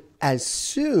 And as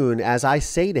soon as I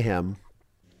say to him,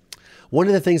 one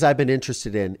of the things I've been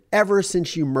interested in ever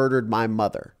since you murdered my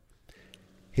mother,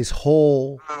 his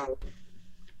whole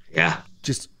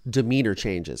just demeanor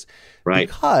changes. Right.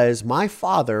 Because my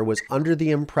father was under the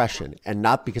impression, and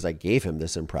not because I gave him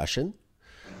this impression,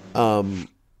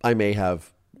 I may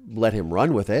have let him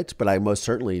run with it, but I most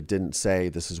certainly didn't say,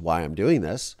 this is why I'm doing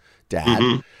this, Dad.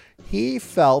 Mm-hmm. He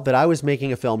felt that I was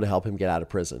making a film to help him get out of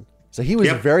prison. So he was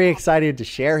very excited to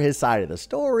share his side of the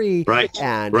story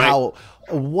and how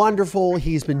wonderful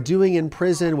he's been doing in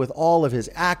prison with all of his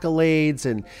accolades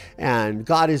and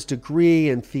got his degree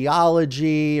in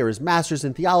theology, or his master's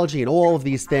in theology, and all of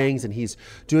these things. And he's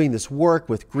doing this work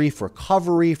with grief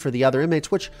recovery for the other inmates,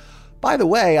 which, by the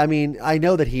way, I mean, I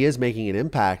know that he is making an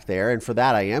impact there, and for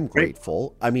that I am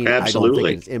grateful. I mean,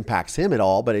 absolutely. I don't think it impacts him at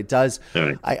all, but it does.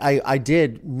 Right. I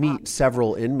did meet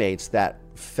several inmates that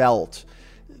felt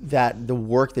that the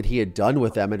work that he had done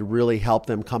with them had really helped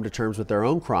them come to terms with their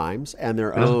own crimes and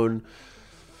their own,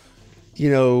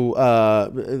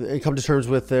 come to terms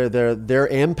with their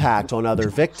impact on other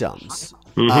victims,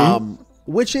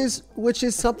 which is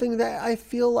something that I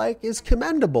feel like is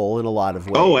commendable in a lot of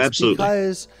ways. Oh, absolutely.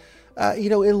 Because, at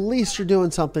least you're doing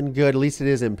something good. At least it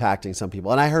is impacting some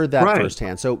people. And I heard that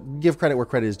firsthand. So give credit where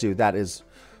credit is due. That is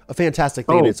a fantastic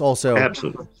thing. It's also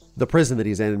the prison that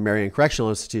he's in Marion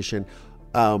Correctional Institution.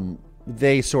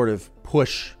 They sort of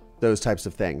push those types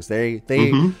of things. They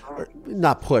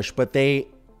not push, but they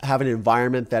have an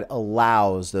environment that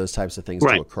allows those types of things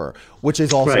to occur, which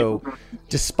is also,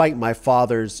 despite my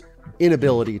father's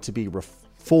inability to be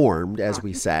reformed, as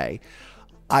we say,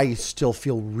 I still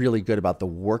feel really good about the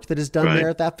work that is done there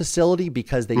at that facility,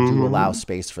 because they do allow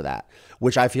space for that,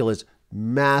 which I feel is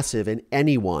massive in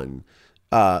anyone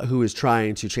who is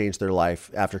trying to change their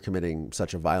life after committing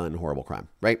such a violent and horrible crime.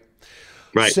 Right.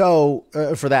 So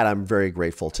for that, I'm very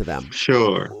grateful to them.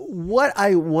 Sure. What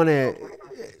I want to,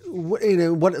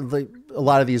 a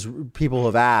lot of these people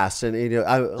have asked, and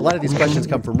a lot of these questions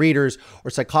come from readers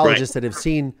or psychologists that have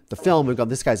seen the film and gone,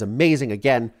 "This guy's amazing."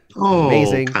 Again,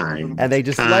 amazing, and they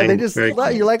just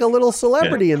you're like a little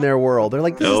celebrity in their world. They're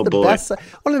like, "This is the best." One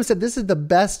of them said, "This is the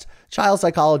best child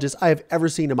psychologist I have ever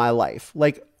seen in my life."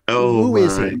 Like, who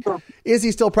is he? Is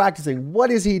he still practicing? What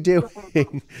is he doing?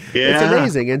 It's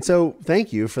amazing. And so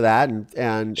thank you for that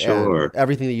and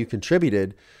everything that you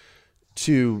contributed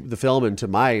to the film and to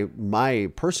my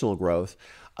personal growth.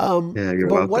 You're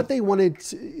welcome. What they wanted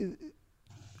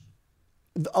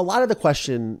a lot of the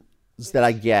questions that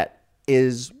I get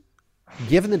is,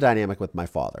 given the dynamic with my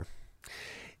father,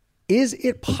 is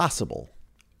it possible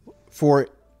for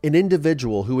an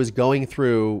individual who is going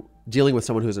through dealing with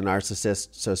someone who's a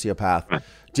narcissist, sociopath,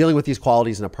 dealing with these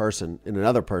qualities in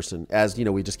another person, as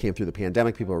we just came through the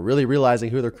pandemic, people are really realizing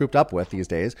who they're cooped up with these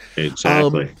days.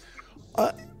 Exactly.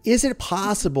 Is it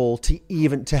possible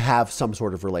to have some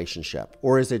sort of relationship,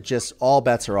 or is it just all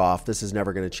bets are off? This is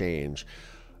never going to change.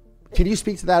 Can you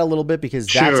speak to that a little bit? Because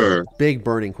that's a big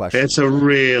burning question. It's a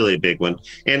really big one.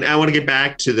 And I want to get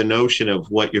back to the notion of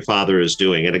what your father is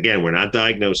doing. And again, we're not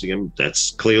diagnosing him.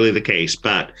 That's clearly the case.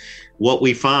 But what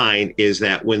we find is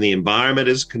that when the environment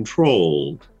is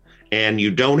controlled and you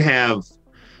don't have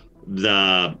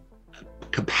the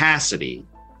capacity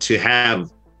to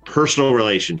have personal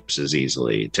relationships as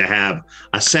easily, to have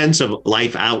a sense of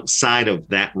life outside of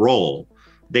that role,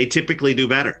 they typically do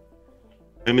better.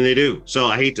 I mean, they do. So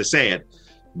I hate to say it,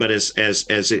 But as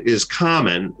it is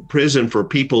common, prison for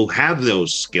people who have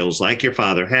those skills, like your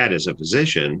father had as a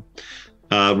physician,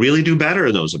 really do better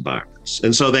in those environments,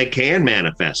 and so they can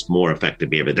manifest more effective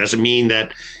behavior. It doesn't mean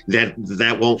that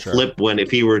won't flip if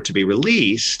he were to be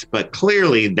released, but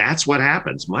clearly that's what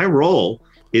happens. My role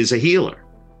is a healer,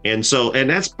 and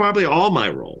that's probably all my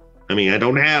role. I mean, I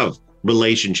don't have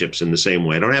relationships in the same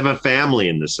way. I don't have a family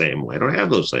in the same way. I don't have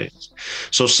those things.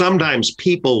 So sometimes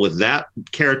people with that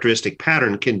characteristic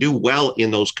pattern can do well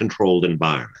in those controlled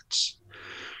environments.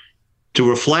 To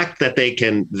reflect that they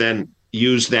can then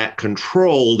use that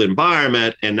controlled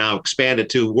environment and now expand it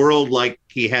to a world like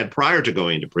he had prior to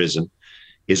going to prison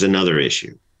is another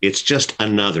issue. It's just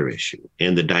another issue.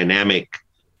 And the dynamic,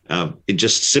 it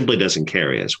just simply doesn't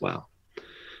carry as well.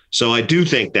 So I do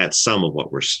think that's some of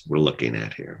what we're looking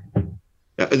at here.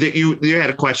 You had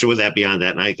a question with that beyond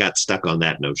that, and I got stuck on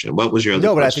that notion. What was your other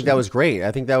question? But I think that was great.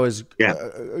 I think that was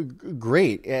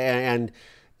great. And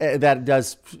that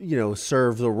does,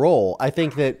 serve the role. I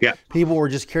think that people were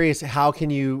just curious, how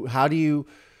do you,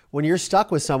 when you're stuck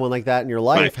with someone like that in your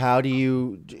life, how do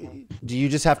you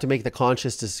just have to make the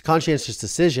conscientious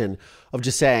decision of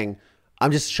just saying,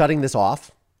 I'm just shutting this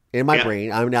off in my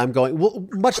brain. I'm going, well,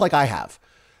 much like I have.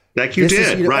 Like you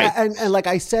did, right. And like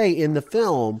I say in the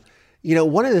film,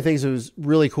 one of the things that was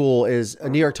really cool is a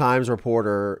New York Times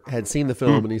reporter had seen the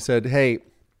film and he said, hey,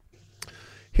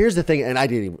 here's the thing. And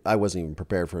I wasn't even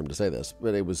prepared for him to say this,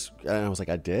 but I was like,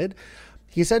 I did.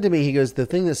 He said to me, he goes, the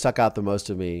thing that stuck out the most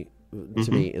to me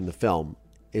in the film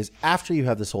is after you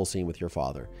have this whole scene with your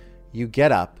father, you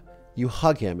get up, you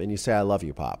hug him and you say, I love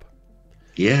you, Pop.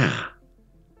 Yeah.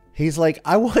 He's like,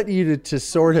 I want you to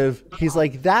sort of, he's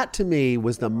like, that to me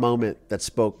was the moment that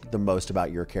spoke the most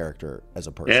about your character as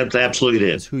a person. It absolutely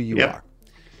is. Who you are.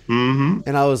 Mm-hmm.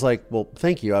 And I was like, well,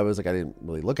 thank you. I was like, I didn't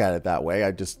really look at it that way.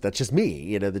 That's just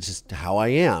me, that's just how I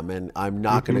am. And I'm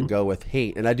not going to go with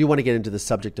hate. And I do want to get into the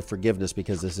subject of forgiveness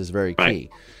because this is very key.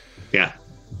 Yeah.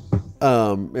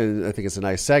 And I think it's a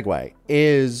nice segue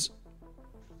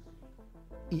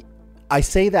I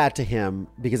say that to him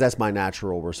because that's my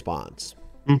natural response.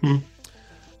 Mm-hmm.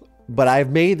 But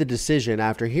I've made the decision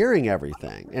after hearing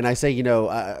everything. And I say,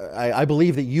 I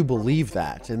believe that you believe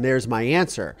that. And there's my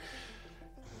answer.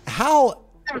 Let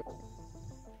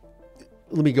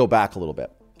me go back a little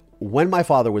bit. When my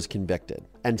father was convicted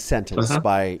and sentenced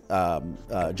by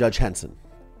Judge Henson,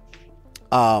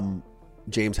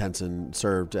 James Henson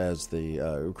served as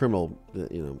the criminal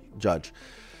judge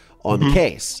on the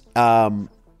case.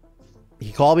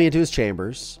 He called me into his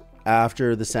chambers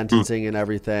after the sentencing and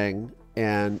everything.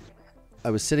 And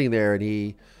I was sitting there and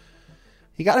he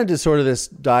got into sort of this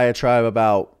diatribe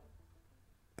about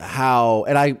how,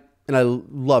 and I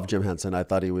love Jim Henson. I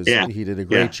thought he did a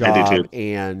great job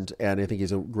and I think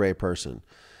he's a great person.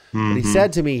 But he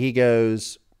said to me, he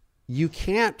goes, you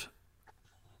can't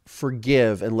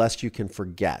forgive unless you can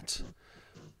forget.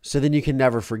 So then you can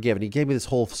never forgive. And he gave me this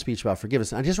whole speech about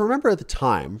forgiveness. And I just remember at the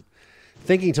time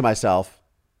thinking to myself,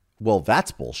 well,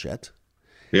 that's bullshit.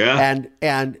 Yeah.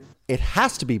 And it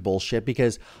has to be bullshit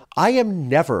because I am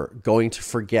never going to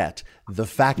forget the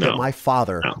fact that my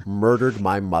father murdered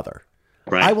my mother.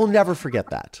 Right. I will never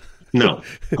forget that. No,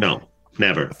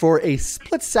 never. For a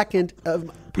split second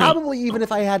of probably even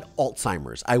if I had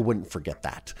Alzheimer's, I wouldn't forget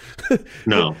that.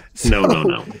 No.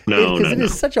 Because it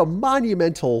is such a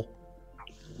monumental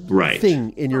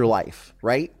thing in your life,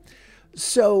 right?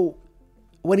 So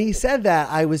when he said that,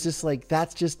 I was just like,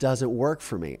 that just doesn't work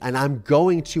for me. And I'm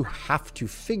going to have to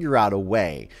figure out a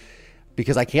way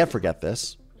because I can't forget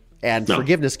this. And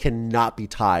forgiveness cannot be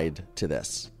tied to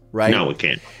this, right? No, it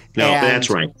can't. No, that's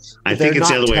right. I think it's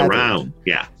the other way around.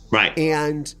 Yeah, right.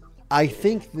 And I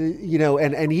think,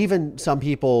 and even some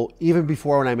people, even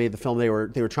before when I made the film, they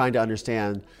were trying to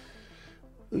understand,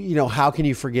 how can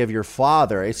you forgive your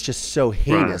father? It's just so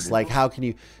heinous. Right. Like, how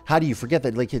do you forget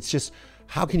that? Like, it's just,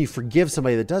 how can you forgive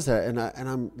somebody that does that? And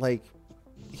I'm like,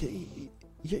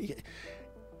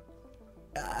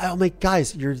 I'm like,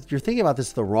 guys, you're thinking about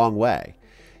this the wrong way.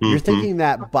 You're thinking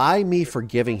that by me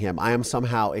forgiving him, I am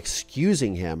somehow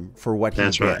excusing him for what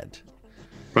he did.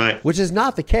 Right. Which is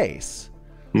not the case.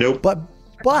 Nope.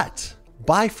 But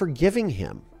by forgiving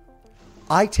him,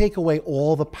 I take away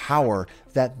all the power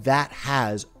that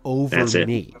has over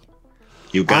me.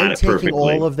 You got it perfectly. I'm taking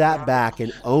all of that back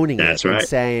and owning it and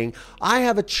saying, I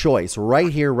have a choice right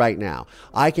here, right now.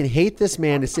 I can hate this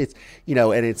man. I'm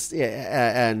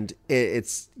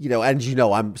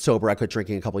sober. I quit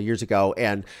drinking a couple of years ago.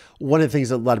 And one of the things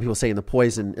that a lot of people say in the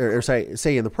poison or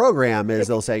say in the program is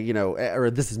they'll say,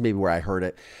 or this is maybe where I heard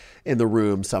it in the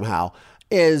room somehow,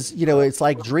 is, it's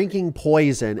like drinking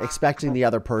poison, expecting the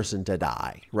other person to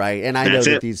die, right? And I know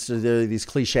that these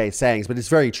cliche sayings, but it's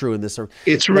very true in this.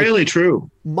 It's really true.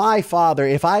 My father,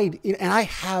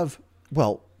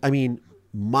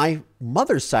 my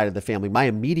mother's side of the family, my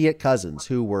immediate cousins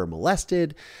who were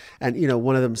molested, and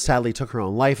one of them sadly took her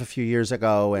own life a few years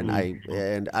ago, and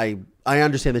I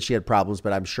understand that she had problems,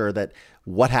 but I'm sure that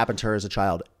what happened to her as a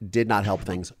child did not help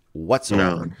things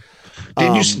whatsoever. No.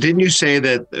 Didn't you say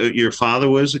that your father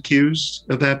was accused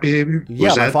of that behavior?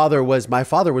 My father was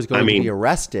going to be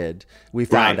arrested. We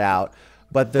found out,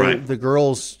 but the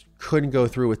girls couldn't go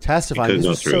through with testifying. This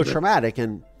was so traumatic,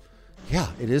 and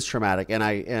it is traumatic,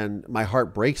 and my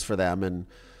heart breaks for them, and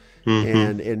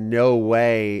in no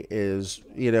way is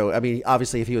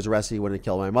obviously if he was arrested he wouldn't have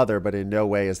killed my mother, but in no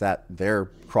way is that their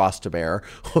cross to bear.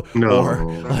 No.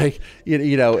 Or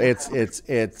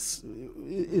it's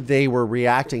they were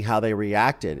reacting how they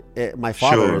reacted. My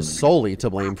father is solely to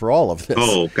blame for all of this.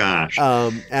 Oh gosh.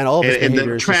 And all of his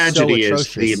behavior the tragedy is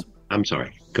so atrocious. I'm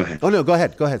sorry. Go ahead. Oh no, go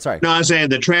ahead. Sorry. No, I was saying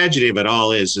the tragedy of it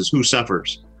all is who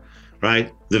suffers,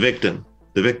 right? The victim.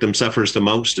 The victim suffers the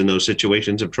most in those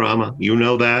situations of trauma. You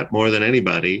know that more than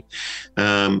anybody.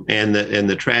 And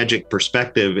the tragic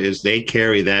perspective is they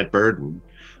carry that burden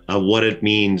of what it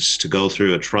means to go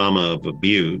through a trauma of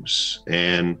abuse.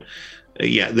 And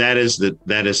that is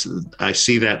I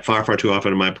see that far too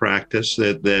often in my practice,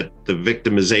 that the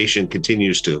victimization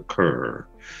continues to occur.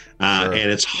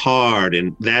 And it's hard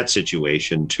in that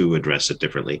situation to address it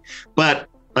differently. But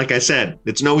like I said,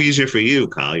 it's no easier for you,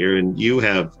 Collier, and you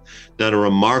have done a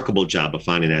remarkable job of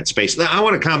finding that space. Now, I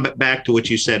want to come back to what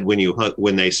you said when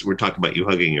they were talking about you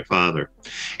hugging your father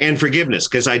and forgiveness,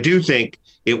 because I do think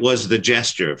it was the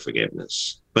gesture of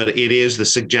forgiveness, but it is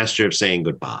the gesture of saying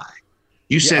goodbye.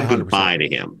 You said 100%. Goodbye to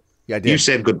him. Yeah, I did. You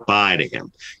said goodbye to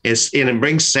him. And it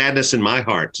brings sadness in my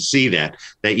heart to see that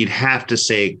you'd have to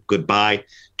say goodbye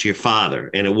to your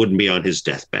father, and it wouldn't be on his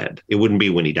deathbed. It wouldn't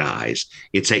be when he dies.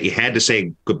 It's that you had to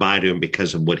say goodbye to him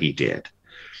because of what he did.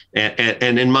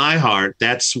 And in my heart,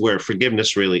 that's where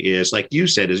forgiveness really is. Like you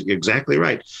said, is exactly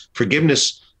right.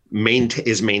 Forgiveness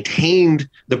is maintained.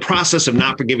 The process of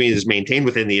not forgiving is maintained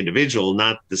within the individual,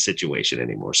 not the situation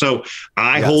anymore. So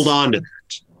I hold on to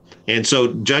that. And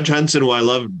so Judge Hudson, who I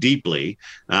love deeply,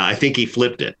 I think he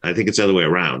flipped it. I think it's the other way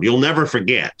around. You'll never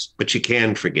forget, but you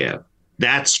can forgive.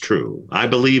 That's true. I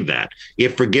believe that.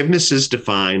 If forgiveness is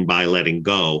defined by letting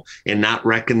go and not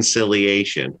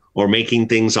reconciliation or making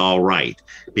things all right,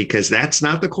 because that's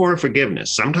not the core of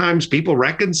forgiveness. Sometimes people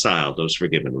reconcile those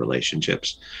forgiven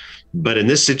relationships. But in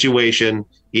this situation,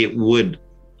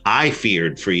 I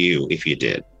feared for you if you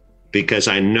did, because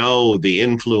I know the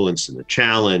influence and the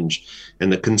challenge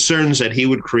and the concerns that he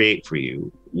would create for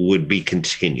you would be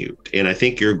continued. And I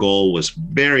think your goal was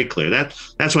very clear.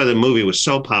 That's why the movie was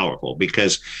so powerful,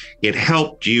 because it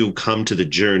helped you come to the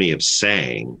journey of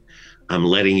saying, I'm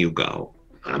letting you go.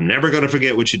 I'm never going to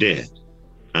forget what you did.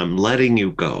 I'm letting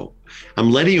you go.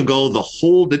 I'm letting you go the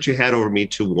hold that you had over me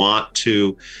to want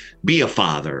to be a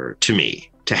father to me,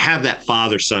 to have that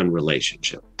father-son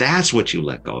relationship. That's what you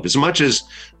let go of, as much as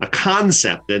a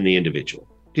concept than the individual.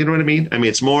 Do you know what I mean? I mean,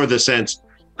 it's more the sense,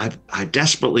 I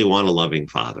desperately want a loving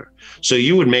father. So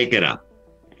you would make it up.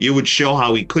 You would show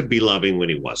how he could be loving when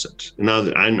he wasn't.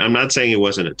 Now, I'm not saying he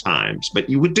wasn't at times, but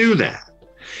you would do that.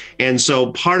 And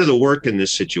so part of the work in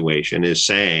this situation is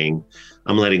saying,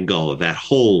 I'm letting go of that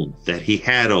hold that he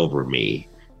had over me,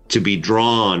 to be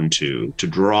drawn to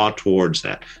draw towards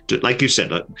that, like you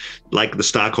said, like the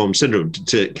Stockholm Syndrome,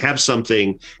 to have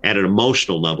something at an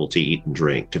emotional level to eat and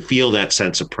drink, to feel that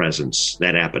sense of presence,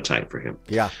 that appetite for him.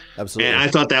 Yeah, absolutely. And I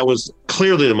thought that was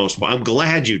clearly the most, I'm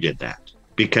glad you did that,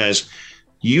 because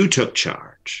you took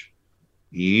charge.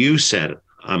 You said,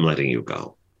 I'm letting you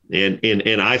go. And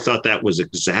I thought that was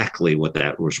exactly what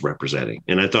that was representing.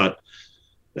 And I thought,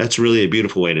 that's really a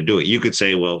beautiful way to do it. You could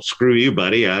say, well, screw you,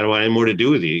 buddy. I don't want any more to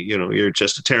do with you. You know, you're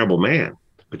just a terrible man.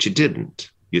 But you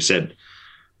didn't. You said,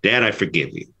 Dad, I forgive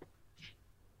you.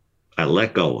 I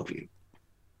let go of you.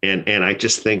 And I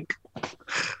just think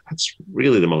that's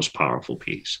really the most powerful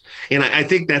piece. And I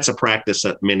think that's a practice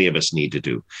that many of us need to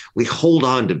do. We hold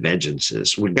on to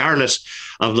vengeances, regardless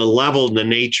of the level and the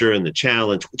nature and the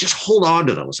challenge. We just hold on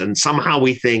to those. And somehow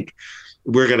we think,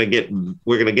 we're going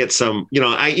to get some,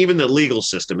 even the legal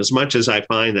system, as much as I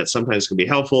find that sometimes can be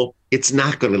helpful, it's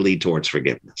not going to lead towards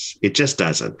forgiveness. It just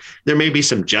doesn't. There may be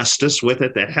some justice with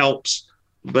it that helps,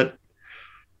 but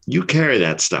you carry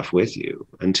that stuff with you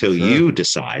until you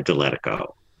decide to let it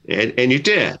go. And you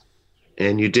did.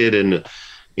 And you did in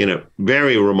a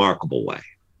very remarkable way,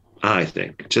 I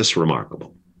think. Just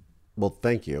remarkable. Well,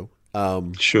 thank you.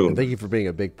 Sure. And thank you for being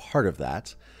a big part of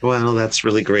that. Well, that's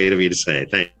really great of you to say.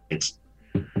 Thanks.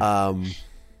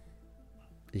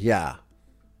 Yeah,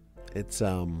 it's,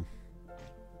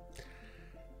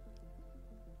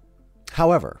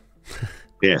 however,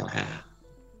 yeah.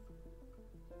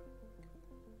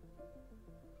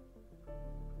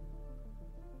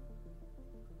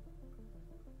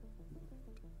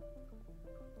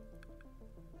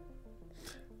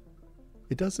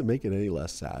 it doesn't make it any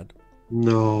less sad.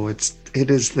 No, it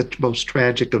is the most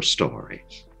tragic of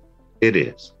stories. It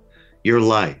is. Your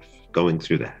life going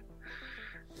through that.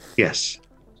 Yes.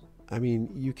 I mean,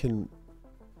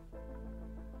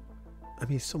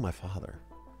 he's still my father.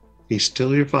 He's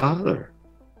still your father.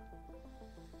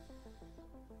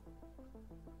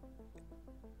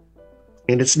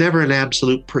 And it's never an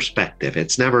absolute perspective.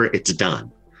 It's never, it's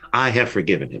done. I have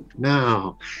forgiven him.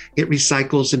 No, it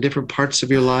recycles in different parts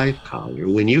of your life, Collier,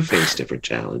 when you face different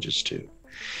challenges too.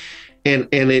 And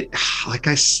it, like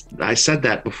I said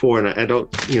that before, and I don't,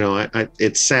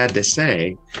 it's sad to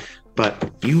say,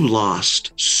 but you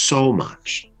lost so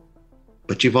much,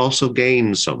 but you've also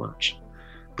gained so much,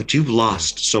 but you've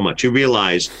lost so much. You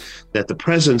realize that the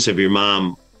presence of your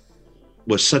mom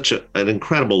was such an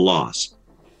incredible loss,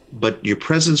 but your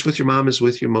presence with your mom is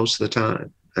with you most of the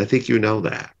time. I think you know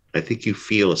that. I think you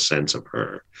feel a sense of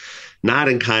her, not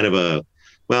in kind of a,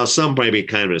 well, some maybe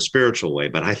kind of in a spiritual way,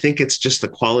 but I think it's just the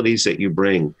qualities that you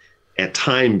bring. At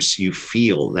times you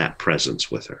feel that presence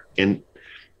with her, and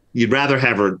you'd rather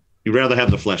have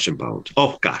the flesh and bones.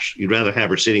 Oh gosh, you'd rather have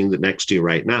her sitting next to you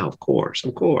right now. Of course.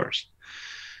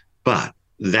 But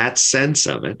that sense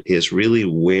of it is really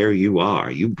where you are.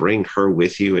 You bring her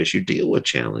with you as you deal with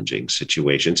challenging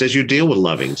situations, as you deal with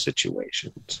loving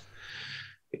situations.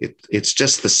 It's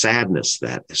just the sadness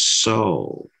that is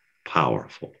so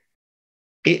powerful.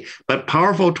 But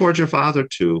powerful towards your father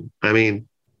too. I mean,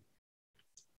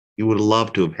 you would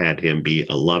love to have had him be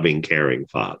a loving, caring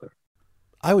father.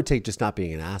 I would take just not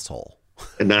being an asshole.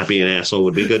 And not being an asshole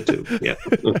would be good too. Yeah.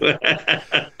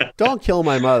 Don't kill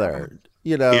my mother.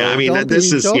 Yeah, I mean,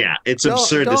 it's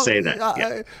absurd to say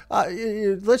that.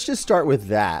 Let's just start with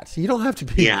that. You don't have to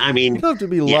be. Yeah, I mean, you don't have to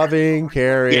be loving,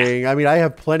 caring. Yeah. I mean, I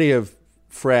have plenty of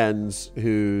friends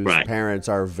whose parents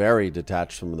are very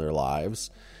detached from their lives.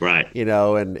 Right.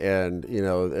 And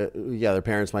their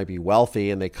parents might be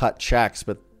wealthy and they cut checks,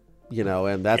 but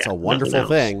and that's a wonderful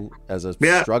thing as a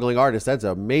struggling artist. That's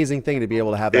an amazing thing to be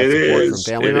able to have that support from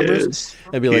family members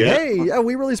and be like, hey,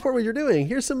 we really support what you're doing.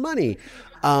 Here's some money.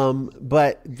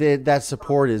 But that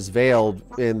support is veiled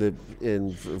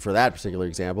for that particular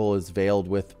example is veiled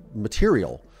with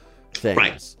material things.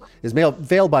 Right. Is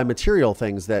veiled by material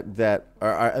things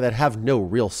that have no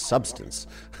real substance.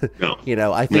 No.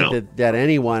 I think that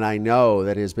anyone I know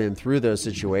that has been through those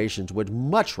situations would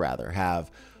much rather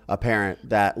have a parent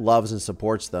that loves and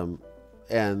supports them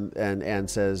and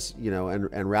says,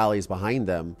 and rallies behind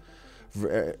them,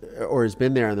 or has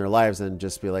been there in their lives, and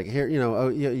just be like, here,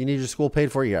 you need your school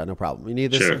paid for? Yeah, no problem. You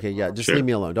need this? Sure. Okay, yeah, just leave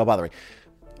me alone. Don't bother me.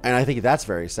 And I think that's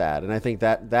very sad. And I think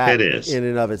that it is. In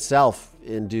and of itself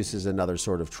induces another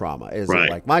sort of trauma. Is it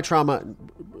like my trauma?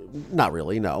 Not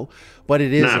really, no. But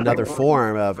it is another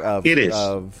form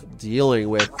of dealing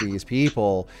with these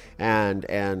people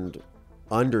and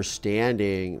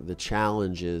understanding the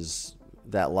challenges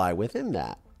that lie within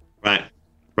that.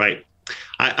 Right.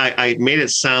 I made it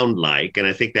sound like, and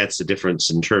I think that's the difference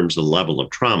in terms of the level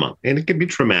of trauma. And it can be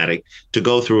traumatic to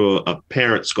go through a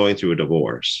parent's going through a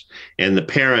divorce, and the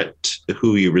parent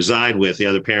who you reside with, the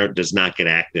other parent, does not get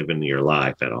active in your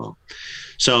life at all.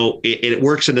 So it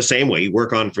works in the same way. You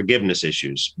work on forgiveness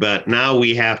issues, but now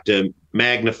we have to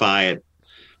magnify it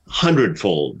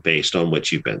 100-fold based on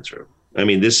what you've been through. I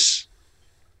mean,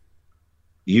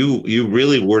 you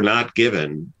really were not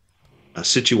given a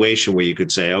situation where you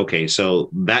could say, okay, so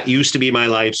that used to be my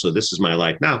life, so this is my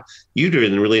life now. You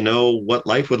didn't really know what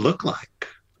life would look like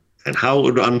and how it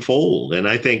would unfold. And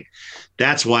I think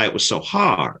that's why it was so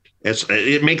hard.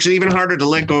 It makes it even harder to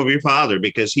let go of your father,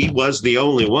 because he was the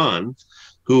only one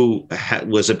who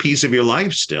was a piece of your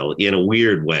life still, in a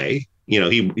weird way.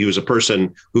 He was a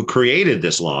person who created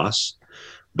this loss,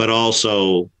 but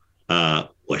also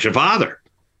was your father,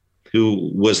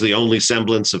 who was the only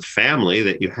semblance of family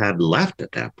that you had left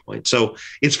at that point. So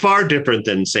it's far different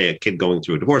than, say, a kid going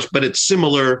through a divorce, but it's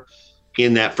similar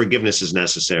in that forgiveness is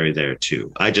necessary there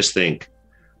too. I just think,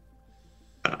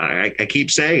 I keep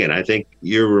saying it, I think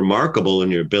you're remarkable in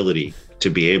your ability to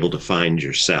be able to find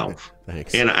yourself.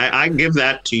 Thanks. And I give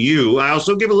that to you. I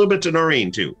also give a little bit to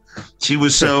Noreen too. She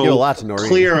was so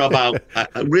clear about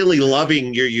really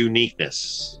loving your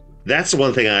uniqueness. That's the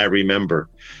one thing I remember.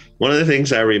 one of the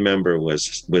things I remember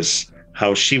was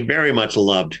how she very much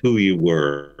loved who you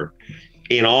were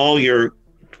in all your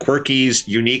quirky,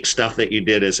 unique stuff that you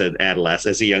did as an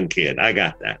adolescent, as a young kid. I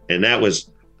got that. And that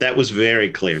was very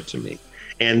clear to me.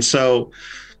 And so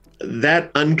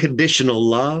that unconditional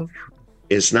love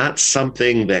is not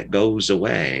something that goes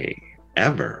away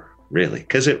ever, really,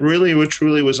 because it really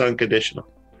truly was unconditional.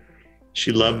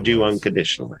 She loved you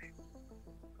unconditionally.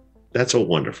 That's a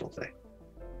wonderful thing.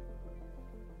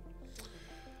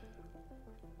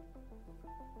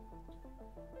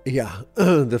 Yeah.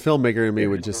 The filmmaker in me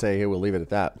would just say, hey, we'll leave it at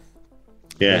that.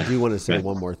 Yeah. I do want to say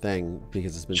one more thing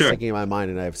because it's been sticking in my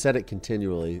mind, and I've said it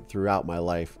continually throughout my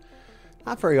life.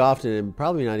 Not very often, and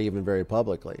probably not even very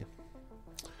publicly.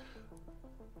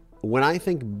 When I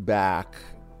think back,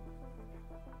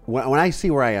 when I see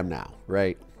where I am now,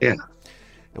 right? Yeah.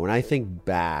 And when I think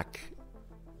back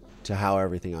to how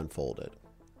everything unfolded,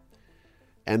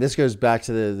 and this goes back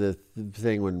to the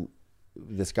thing when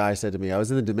this guy said to me, I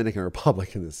was in the Dominican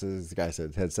Republic, and this guy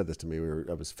had said this to me.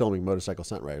 I was filming Motorcycle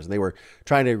Stunt Riders, and they were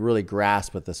trying to really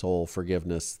grasp at this whole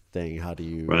forgiveness thing. How do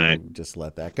you just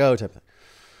let that go? Type of thing.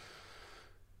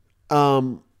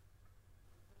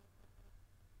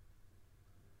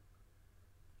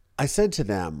 I said to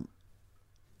them,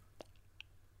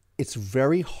 it's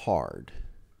very hard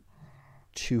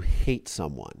to hate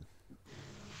someone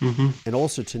and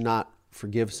also to not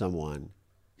forgive someone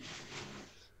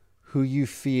who you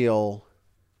feel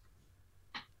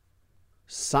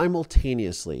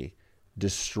simultaneously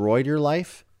destroyed your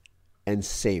life and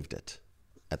saved it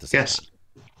at the same time.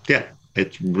 Yeah.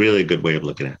 It's really a good way of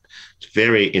looking at it. It's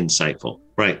very insightful.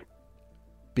 Right.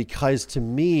 Because to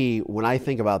me, when I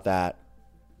think about that,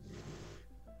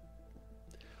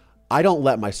 I don't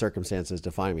let my circumstances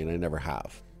define me, and I never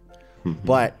have.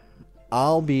 But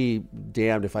I'll be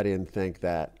damned if I didn't think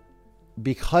that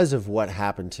because of what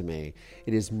happened to me,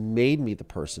 it has made me the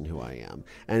person who I am.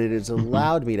 And it has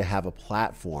allowed me to have a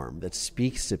platform that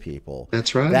speaks to people.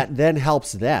 That's right. That then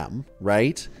helps them,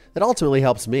 right? That ultimately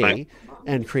helps me. Right.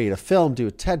 And create a film, do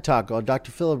a TED Talk, go on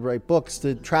Dr. Phil, write books,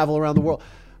 to travel around the world.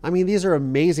 I mean, these are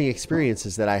amazing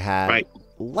experiences that I had. Right.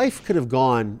 Life could have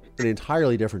gone in an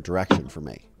entirely different direction for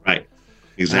me. Right.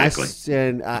 Exactly.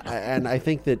 And I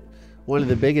think that one of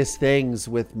the biggest things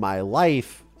with my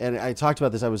life, and I talked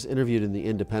about this, I was interviewed in The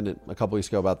Independent a couple weeks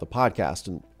ago about the podcast.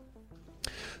 And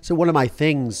so one of my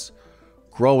things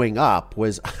growing up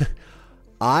was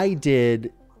I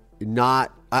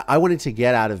wanted to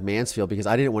get out of Mansfield because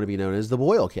I didn't want to be known as the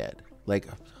Boyle kid. Like,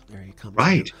 oh, there you come.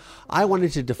 Right. I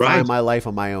wanted to define my life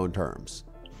on my own terms.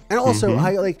 And also,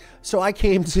 I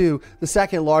came to the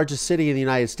second largest city in the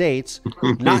United States,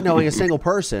 not knowing a single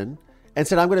person, and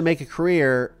said, I'm going to make a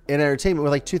career in entertainment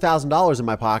with like $2,000 in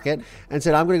my pocket, and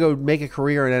said, I'm going to go make a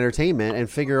career in entertainment and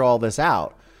figure all this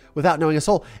out without knowing a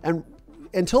soul. And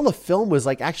until the film was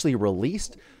like actually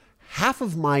released, half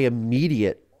of my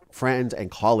immediate friends and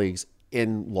colleagues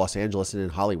in Los Angeles and in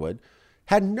Hollywood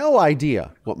had no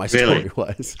idea what my story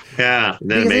was. Yeah. Isn't that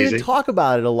because amazing? they didn't talk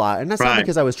about it a lot. And that's not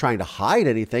because I was trying to hide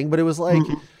anything, but it was like,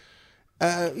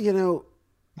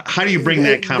 how do you bring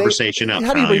that conversation up?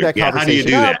 How do you bring that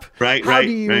conversation up? How do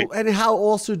you do that? Right. And how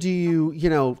also do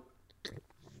you,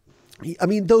 I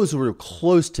mean, those who were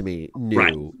close to me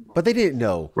knew, but they didn't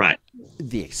know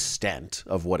the extent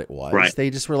of what it was. Right.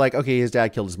 They just were like, okay, his dad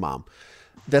killed his mom.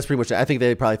 That's pretty much it. I think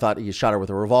they probably thought he shot her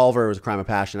with a revolver. It was a crime of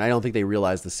passion. I don't think they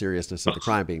realized the seriousness of the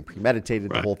crime being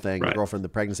premeditated, the whole thing, the girlfriend, the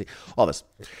pregnancy, all this.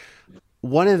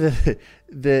 One of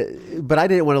but I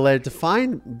didn't want to let it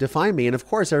define me. And of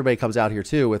course, everybody comes out here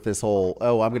too with this whole,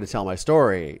 I'm going to tell my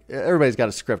story. Everybody's got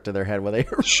a script in their head when they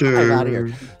arrive out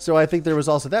here. So I think there was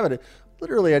also that. But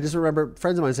literally, I just remember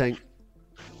friends of mine saying,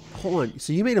 hold on.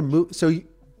 So you made a movie.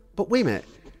 But wait a minute.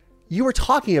 You were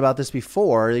talking about this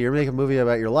before. You're making a movie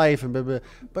about your life, and but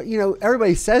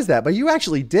everybody says that, but you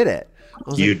actually did it.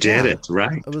 You did it,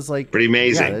 right? It was like pretty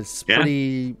amazing. Yeah, that's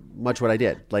pretty much what I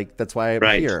did. Like that's why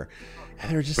I'm here.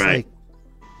 And they were just like,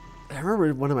 I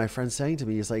remember one of my friends saying to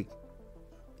me, "He's like,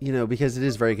 because it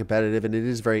is very competitive, and it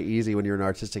is very easy when you're an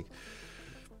artistic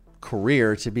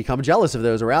career to become jealous of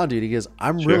those around you." Because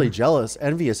I'm really jealous,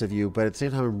 envious of you, but at the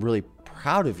same time, I'm really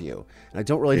proud of you, and I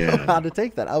don't really know how to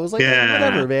take that. I was like,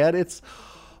 whatever, man, it's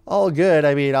all good.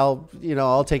 I mean,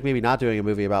 I'll take maybe not doing a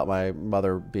movie about my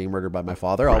mother being murdered by my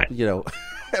father. I'll,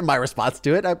 and my response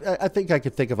to it, I think I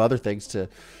could think of other things to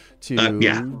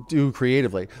do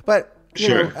creatively. But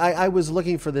I was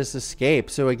looking for this escape.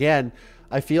 So again,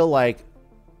 I feel like,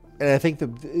 and I think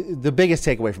the biggest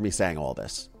takeaway for me saying all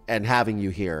this and having you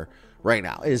here right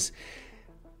now is,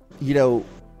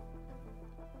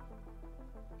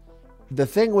 the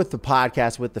thing with the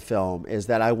podcast, with the film, is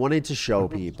that I wanted to show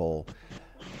people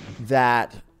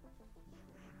that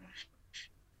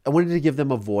I wanted to give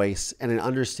them a voice and an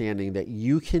understanding that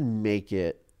you can make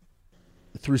it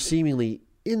through seemingly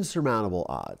insurmountable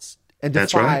odds and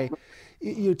defy,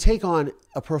 you take on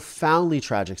a profoundly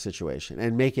tragic situation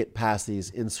and make it past these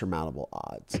insurmountable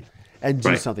odds and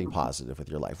do something positive with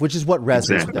your life, which is what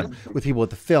resonates with people with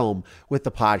the film, with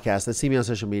the podcast, that see me on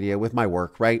social media, with my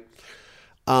work, right?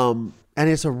 And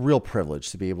it's a real privilege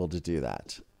to be able to do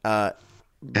that.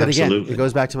 But again, it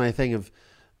goes back to my thing of,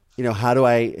 how do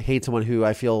I hate someone who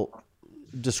I feel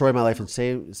destroyed my life and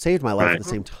saved my life at the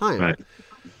same time? Right.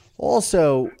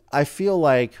 Also, I feel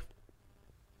like,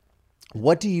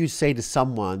 what do you say to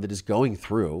someone that is going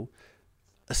through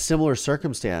a similar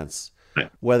circumstance,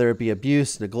 whether it be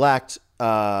abuse, neglect,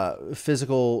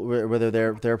 physical, whether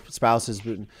their spouse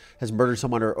has murdered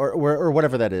someone or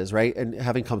whatever that is, right? And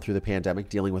having come through the pandemic,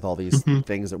 dealing with all these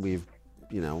things that we've,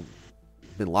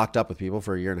 been locked up with people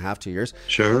for 1.5 to 2 years.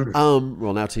 Sure.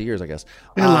 Well, now 2 years, I guess.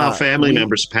 And a lot of family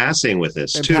members passing with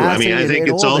this too. I mean, I think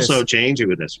it's also changing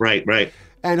with this. Right.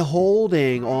 And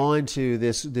holding on to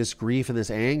this grief and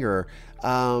this anger.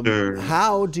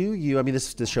 How do you,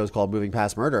 this show is called Moving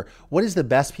Past Murder. What is the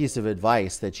best piece of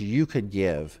advice that you could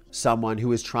give someone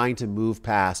who is trying to move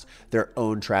past their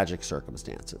own tragic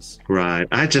circumstances? Right.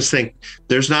 I just think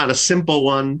there's not a simple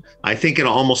one. I think it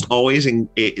almost always,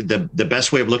 the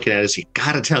best way of looking at it is you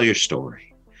got to tell your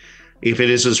story. If it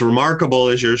is as remarkable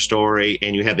as your story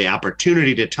and you have the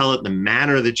opportunity to tell it in the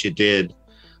manner that you did,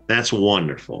 that's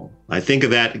wonderful. I think of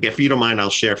that. If you don't mind, I'll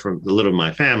share from a little of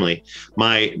my family.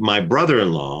 My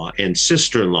brother-in-law and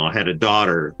sister-in-law had a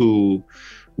daughter who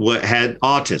had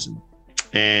autism.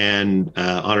 And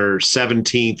on her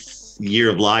 17th year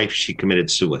of life, she committed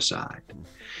suicide.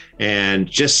 And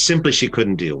just simply, she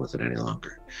couldn't deal with it any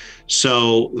longer.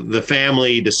 So the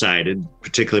family decided,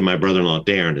 particularly my brother-in-law,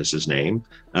 Darren is his name,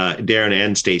 Darren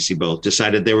and Stacy both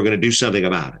decided they were going to do something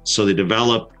about it. So they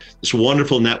developed this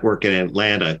wonderful network in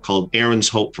Atlanta called Aaron's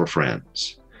Hope for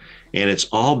Friends. And it's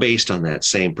all based on that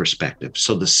same perspective.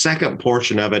 So the second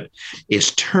portion of it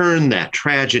is turn that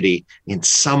tragedy in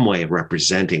some way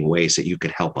representing ways that you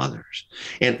could help others.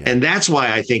 And that's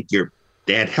why I think your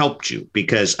dad helped you,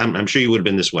 because I'm sure you would have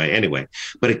been this way anyway,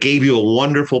 but it gave you a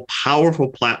wonderful, powerful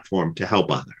platform to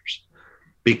help others.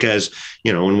 Because,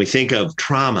 when we think of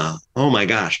trauma, oh my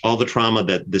gosh, all the trauma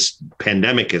that this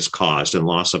pandemic has caused and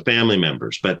loss of family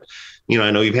members. But,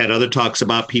 I know you've had other talks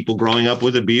about people growing up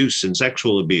with abuse and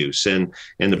sexual abuse and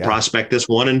the prospect is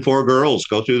 1 in 4 girls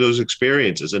go through those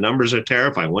experiences. The numbers are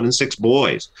terrifying, 1 in 6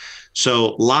 boys.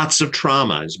 So lots of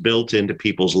trauma is built into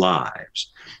people's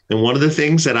lives. And one of the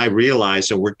things that I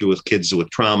realized and worked with kids with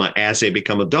trauma as they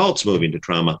become adults moving to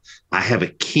trauma, I have a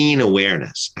keen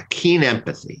awareness, a keen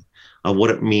empathy of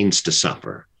what it means to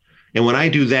suffer. And when I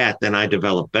do that, then I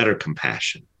develop better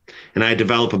compassion and I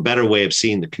develop a better way of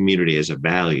seeing the community as a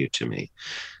value to me.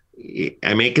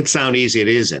 I make it sound easy. It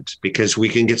isn't, because we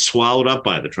can get swallowed up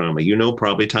by the trauma.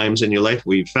 Probably times in your life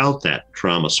where you felt that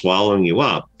trauma swallowing you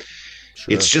up.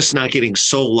 Sure. It's just not getting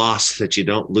so lost that you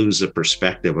don't lose the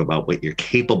perspective about what you're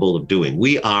capable of doing.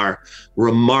 We are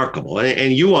remarkable.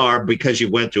 And you are, because you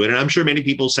went through it. And I'm sure many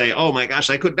people say, oh my gosh,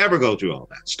 I could never go through all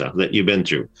that stuff that you've been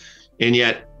through. And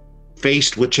yet,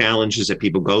 faced with challenges that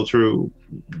people go through,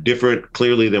 different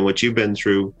clearly than what you've been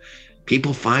through,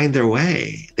 people find their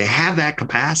way. They have that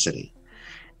capacity.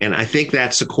 And I think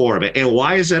that's the core of it. And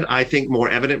why is it, I think, more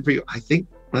evident for you? I think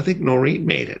Noreen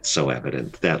made it so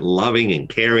evident that loving and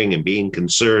caring and being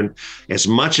concerned, as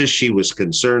much as she was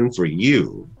concerned for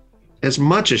you,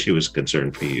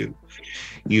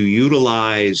 you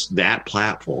utilize that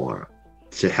platform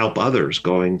to help others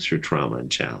going through trauma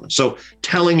and challenge. So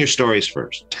telling your stories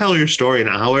first. Tell your story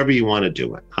now, however you want to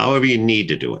do it, however you need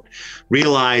to do it.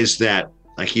 Realize that,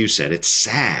 like you said, it's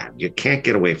sad. You can't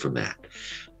get away from that.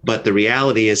 But the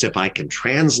reality is, if I can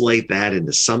translate that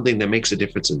into something that makes a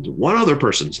difference in one other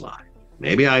person's life,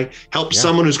 maybe I help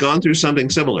someone who's gone through something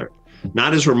similar,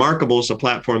 not as remarkable as the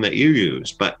platform that you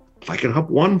use, but if I can help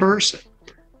one person,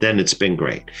 then it's been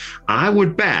great. I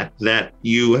would bet that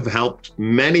you have helped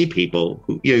many people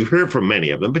who you've heard from many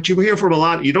of them, but you hear from a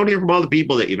lot. You don't hear from all the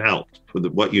people that you've helped with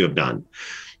what you have done.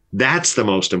 That's the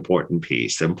most important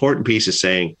piece. The important piece is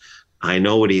saying, I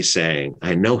know what he's saying.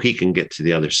 I know he can get to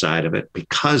the other side of it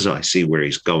because I see where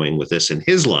he's going with this in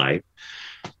his life.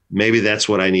 Maybe that's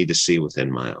what I need to see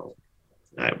within my own.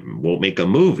 I won't make a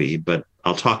movie, but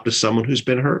I'll talk to someone who's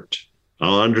been hurt.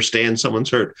 I'll understand someone's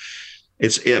hurt.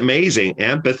 It's amazing.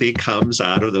 Empathy comes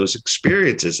out of those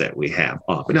experiences that we have.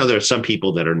 There are some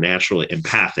people that are naturally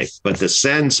empathic, but the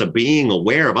sense of being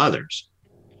aware of others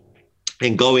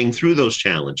and going through those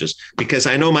challenges, because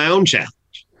I know my own challenge.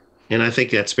 And I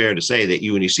think that's fair to say that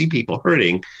when you see people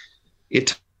hurting,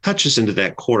 it touches into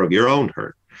that core of your own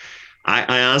hurt.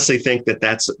 I honestly think that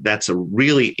that's a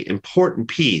really important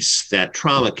piece that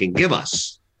trauma can give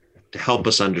us to help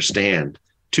us understand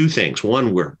two things.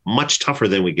 One, we're much tougher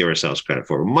than we give ourselves credit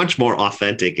for. We're much more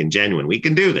authentic and genuine. We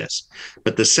can do this.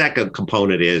 But the second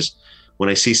component is when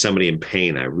I see somebody in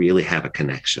pain, I really have a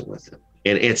connection with them.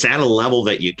 And it's at a level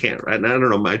that you can't, and I don't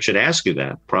know, I should ask you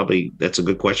that. Probably that's a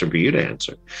good question for you to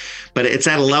answer. But it's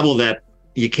at a level that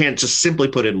you can't just simply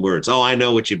put in words. Oh, I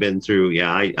know what you've been through.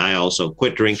 Yeah, I also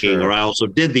quit drinking, sure, or I also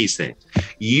did these things.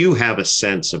 You have a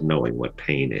sense of knowing what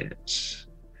pain is.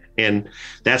 And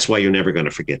that's why you're never going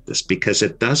to forget this, because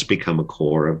it does become a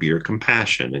core of your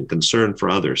compassion and concern for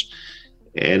others.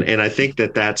 And I think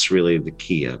that that's really the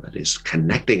key of it, is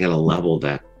connecting at a level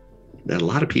that a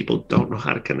lot of people don't know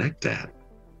how to connect at.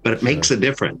 But it makes a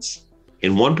difference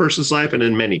in one person's life and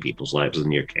in many people's lives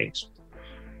in your case.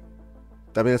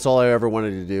 I mean, that's all I ever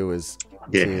wanted to do is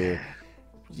to,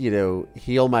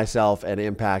 heal myself and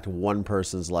impact one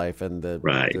person's life. And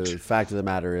the fact of the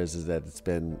matter is that it's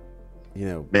been,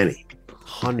 many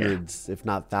hundreds, if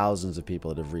not thousands of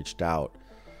people that have reached out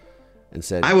and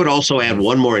said. I would also add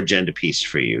one more agenda piece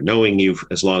for you, knowing you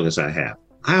as long as I have.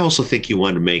 I also think you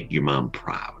want to make your mom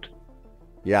proud.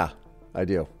 Yeah, I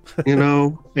do.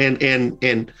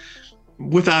 And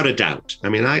without a doubt. I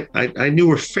mean, I knew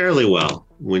her fairly well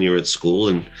when you were at school,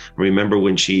 and remember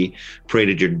when she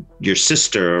paraded your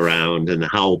sister around and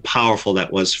how powerful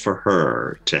that was for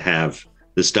her to have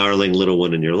this darling little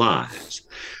one in your lives.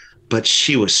 But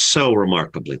she was so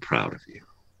remarkably proud of you.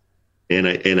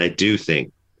 And I do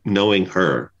think, knowing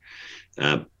her,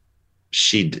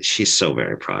 she's so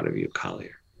very proud of you,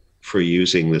 Collier, for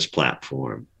using this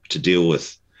platform to deal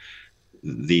with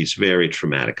these very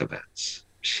traumatic events.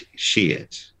 She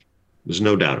is. There's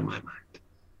no doubt in my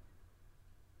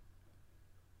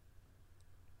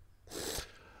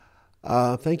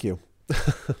mind. Thank you.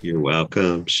 You're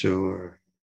welcome. Sure.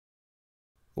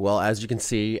 Well, as you can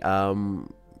see,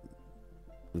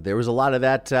 there was a lot of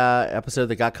that episode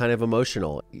that got kind of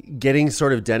emotional. Getting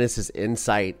sort of Dennis's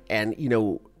insight and,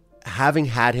 having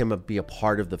had him be a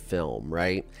part of the film,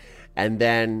 right? And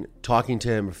then talking to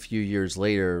him a few years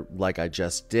later, like I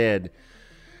just did,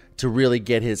 to really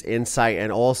get his insight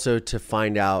and also to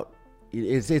find out.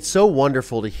 It's so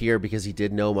wonderful to hear, because he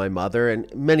did know my mother,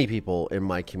 and many people in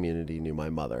my community knew my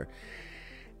mother.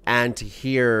 And to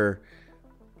hear,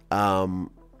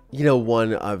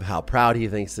 one of how proud he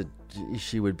thinks that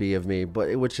she would be of me,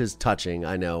 but which is touching,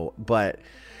 I know. But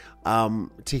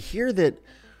to hear that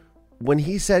when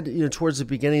he said, towards the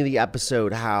beginning of the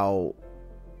episode, how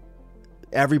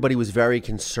everybody was very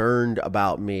concerned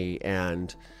about me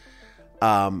and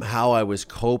how I was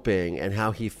coping, and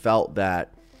how he felt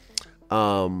that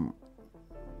how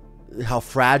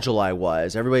fragile I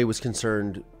was. Everybody was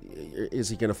concerned, is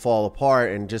he going to fall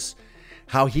apart? And just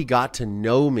how he got to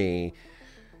know me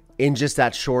in just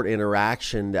that short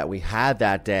interaction that we had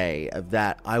that day,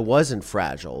 that I wasn't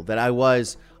fragile, that I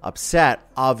was upset,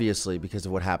 obviously, because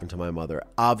of what happened to my mother.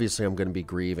 Obviously, I'm going to be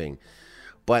grieving.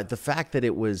 But the fact that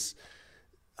it was,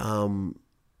 that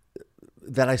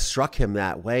I struck him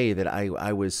that way, that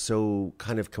I was so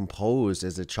kind of composed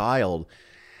as a child,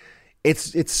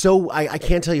 it's so, I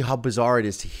can't tell you how bizarre it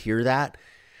is to hear that,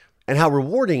 and how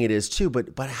rewarding it is too,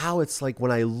 but how it's like,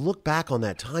 when I look back on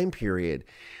that time period,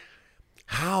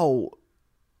 how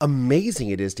amazing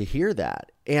it is to hear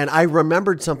that. And I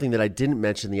remembered something that I didn't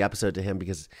mention in the episode to him,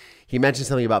 because he mentioned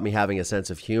something about me having a sense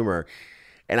of humor.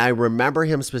 And I remember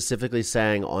him specifically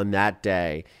saying on that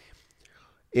day,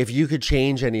 if you could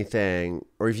change anything,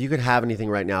 or if you could have anything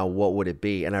right now, what would it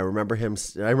be? And I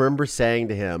remember saying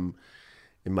to him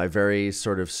in my very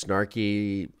sort of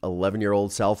snarky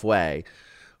 11-year-old self way,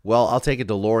 well, I'll take a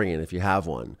DeLorean if you have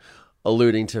one,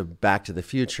 alluding to Back to the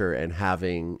Future and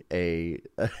having a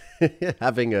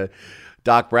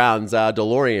Doc Brown's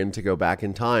DeLorean to go back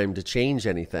in time to change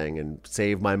anything and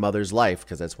save my mother's life,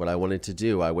 because that's what I wanted to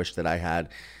do. I wish that I had,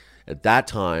 at that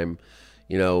time,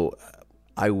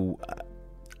 I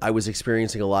was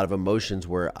experiencing a lot of emotions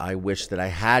where I wish that I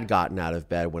had gotten out of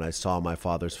bed when I saw my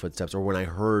father's footsteps, or when I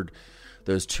heard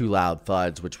those two loud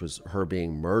thuds, which was her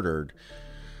being murdered.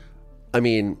 I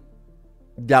mean,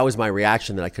 that was my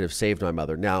reaction, that I could have saved my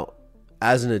mother. Now,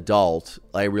 as an adult,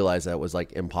 I realized that was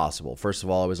like impossible. First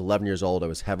of all, I was 11 years old. I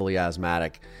was heavily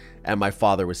asthmatic, and my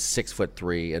father was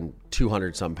 6'3" and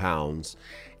 200 some pounds.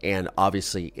 And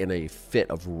obviously in a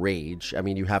fit of rage. I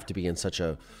mean, you have to be in such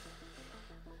a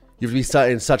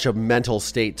mental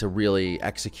state to really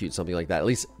execute something like that. At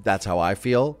least that's how I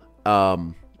feel.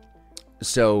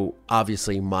 So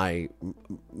obviously my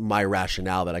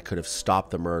rationale that I could have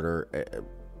stopped the murder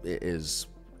is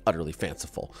utterly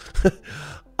fanciful.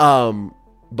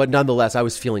 But nonetheless, I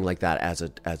was feeling like that as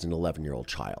an 11-year-old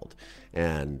child.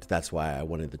 And that's why I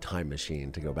wanted the time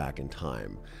machine to go back in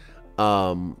time.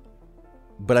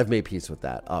 But I've made peace with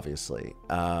that, obviously.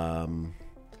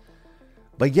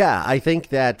 But yeah, I think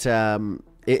that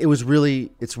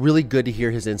it's really good to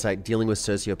hear his insight dealing with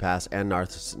sociopaths and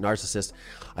narcissists.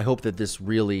 I hope that this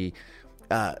really,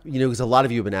 because a lot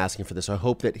of you have been asking for this. So I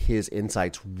hope that his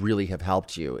insights really have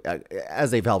helped you,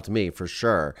 as they've helped me for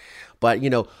sure. But,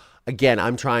 again, I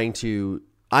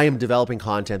am developing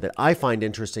content that I find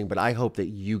interesting, but I hope that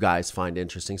you guys find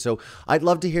interesting. So I'd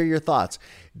love to hear your thoughts.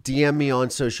 DM me on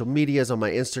social medias, on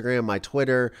my Instagram, my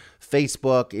Twitter,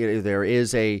 Facebook. There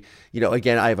is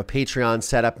again, I have a Patreon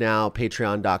set up now,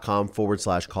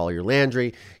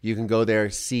 patreon.com/callyourlandry. You can go there,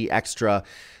 see extra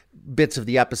bits of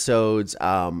the episodes,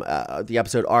 the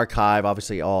episode archive,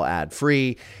 obviously all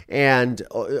ad-free, and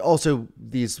also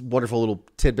these wonderful little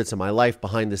tidbits of my life,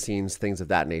 behind the scenes, things of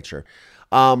that nature.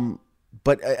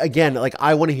 But again,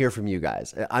 I want to hear from you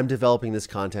guys. I'm developing this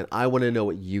content. I want to know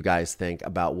what you guys think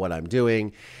about what I'm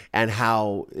doing and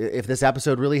if this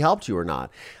episode really helped you or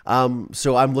not.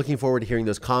 So I'm looking forward to hearing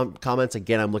those comments.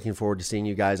 Again, I'm looking forward to seeing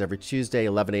you guys every Tuesday,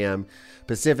 11 a.m.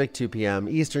 Pacific, 2 p.m.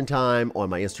 Eastern time on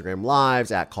my Instagram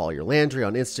lives at Call Your Landry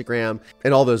on Instagram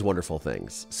and all those wonderful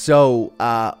things. So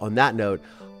on that note,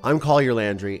 I'm Call Your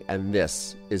Landry, and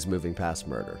this is Moving Past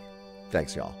Murder.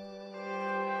 Thanks, y'all.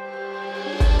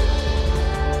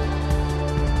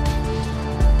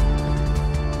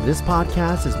 This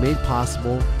podcast is made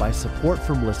possible by support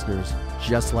from listeners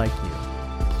just like you.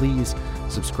 Please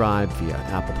subscribe via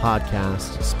Apple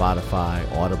Podcasts, Spotify,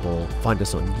 Audible. Find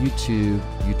us on YouTube,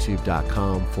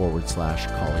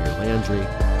 youtube.com/callyourlandry.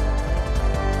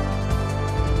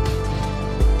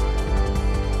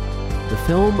 The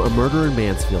film A Murder in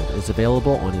Mansfield is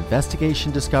available on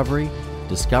Investigation Discovery,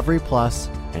 Discovery Plus,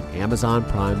 and Amazon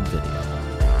Prime Video.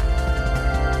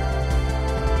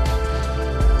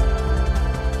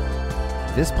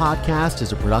 This podcast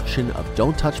is a production of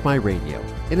Don't Touch My Radio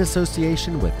in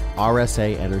association with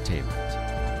RSA Entertainment.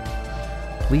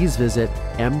 Please visit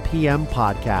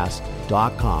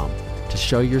mpmpodcast.com to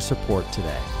show your support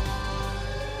today.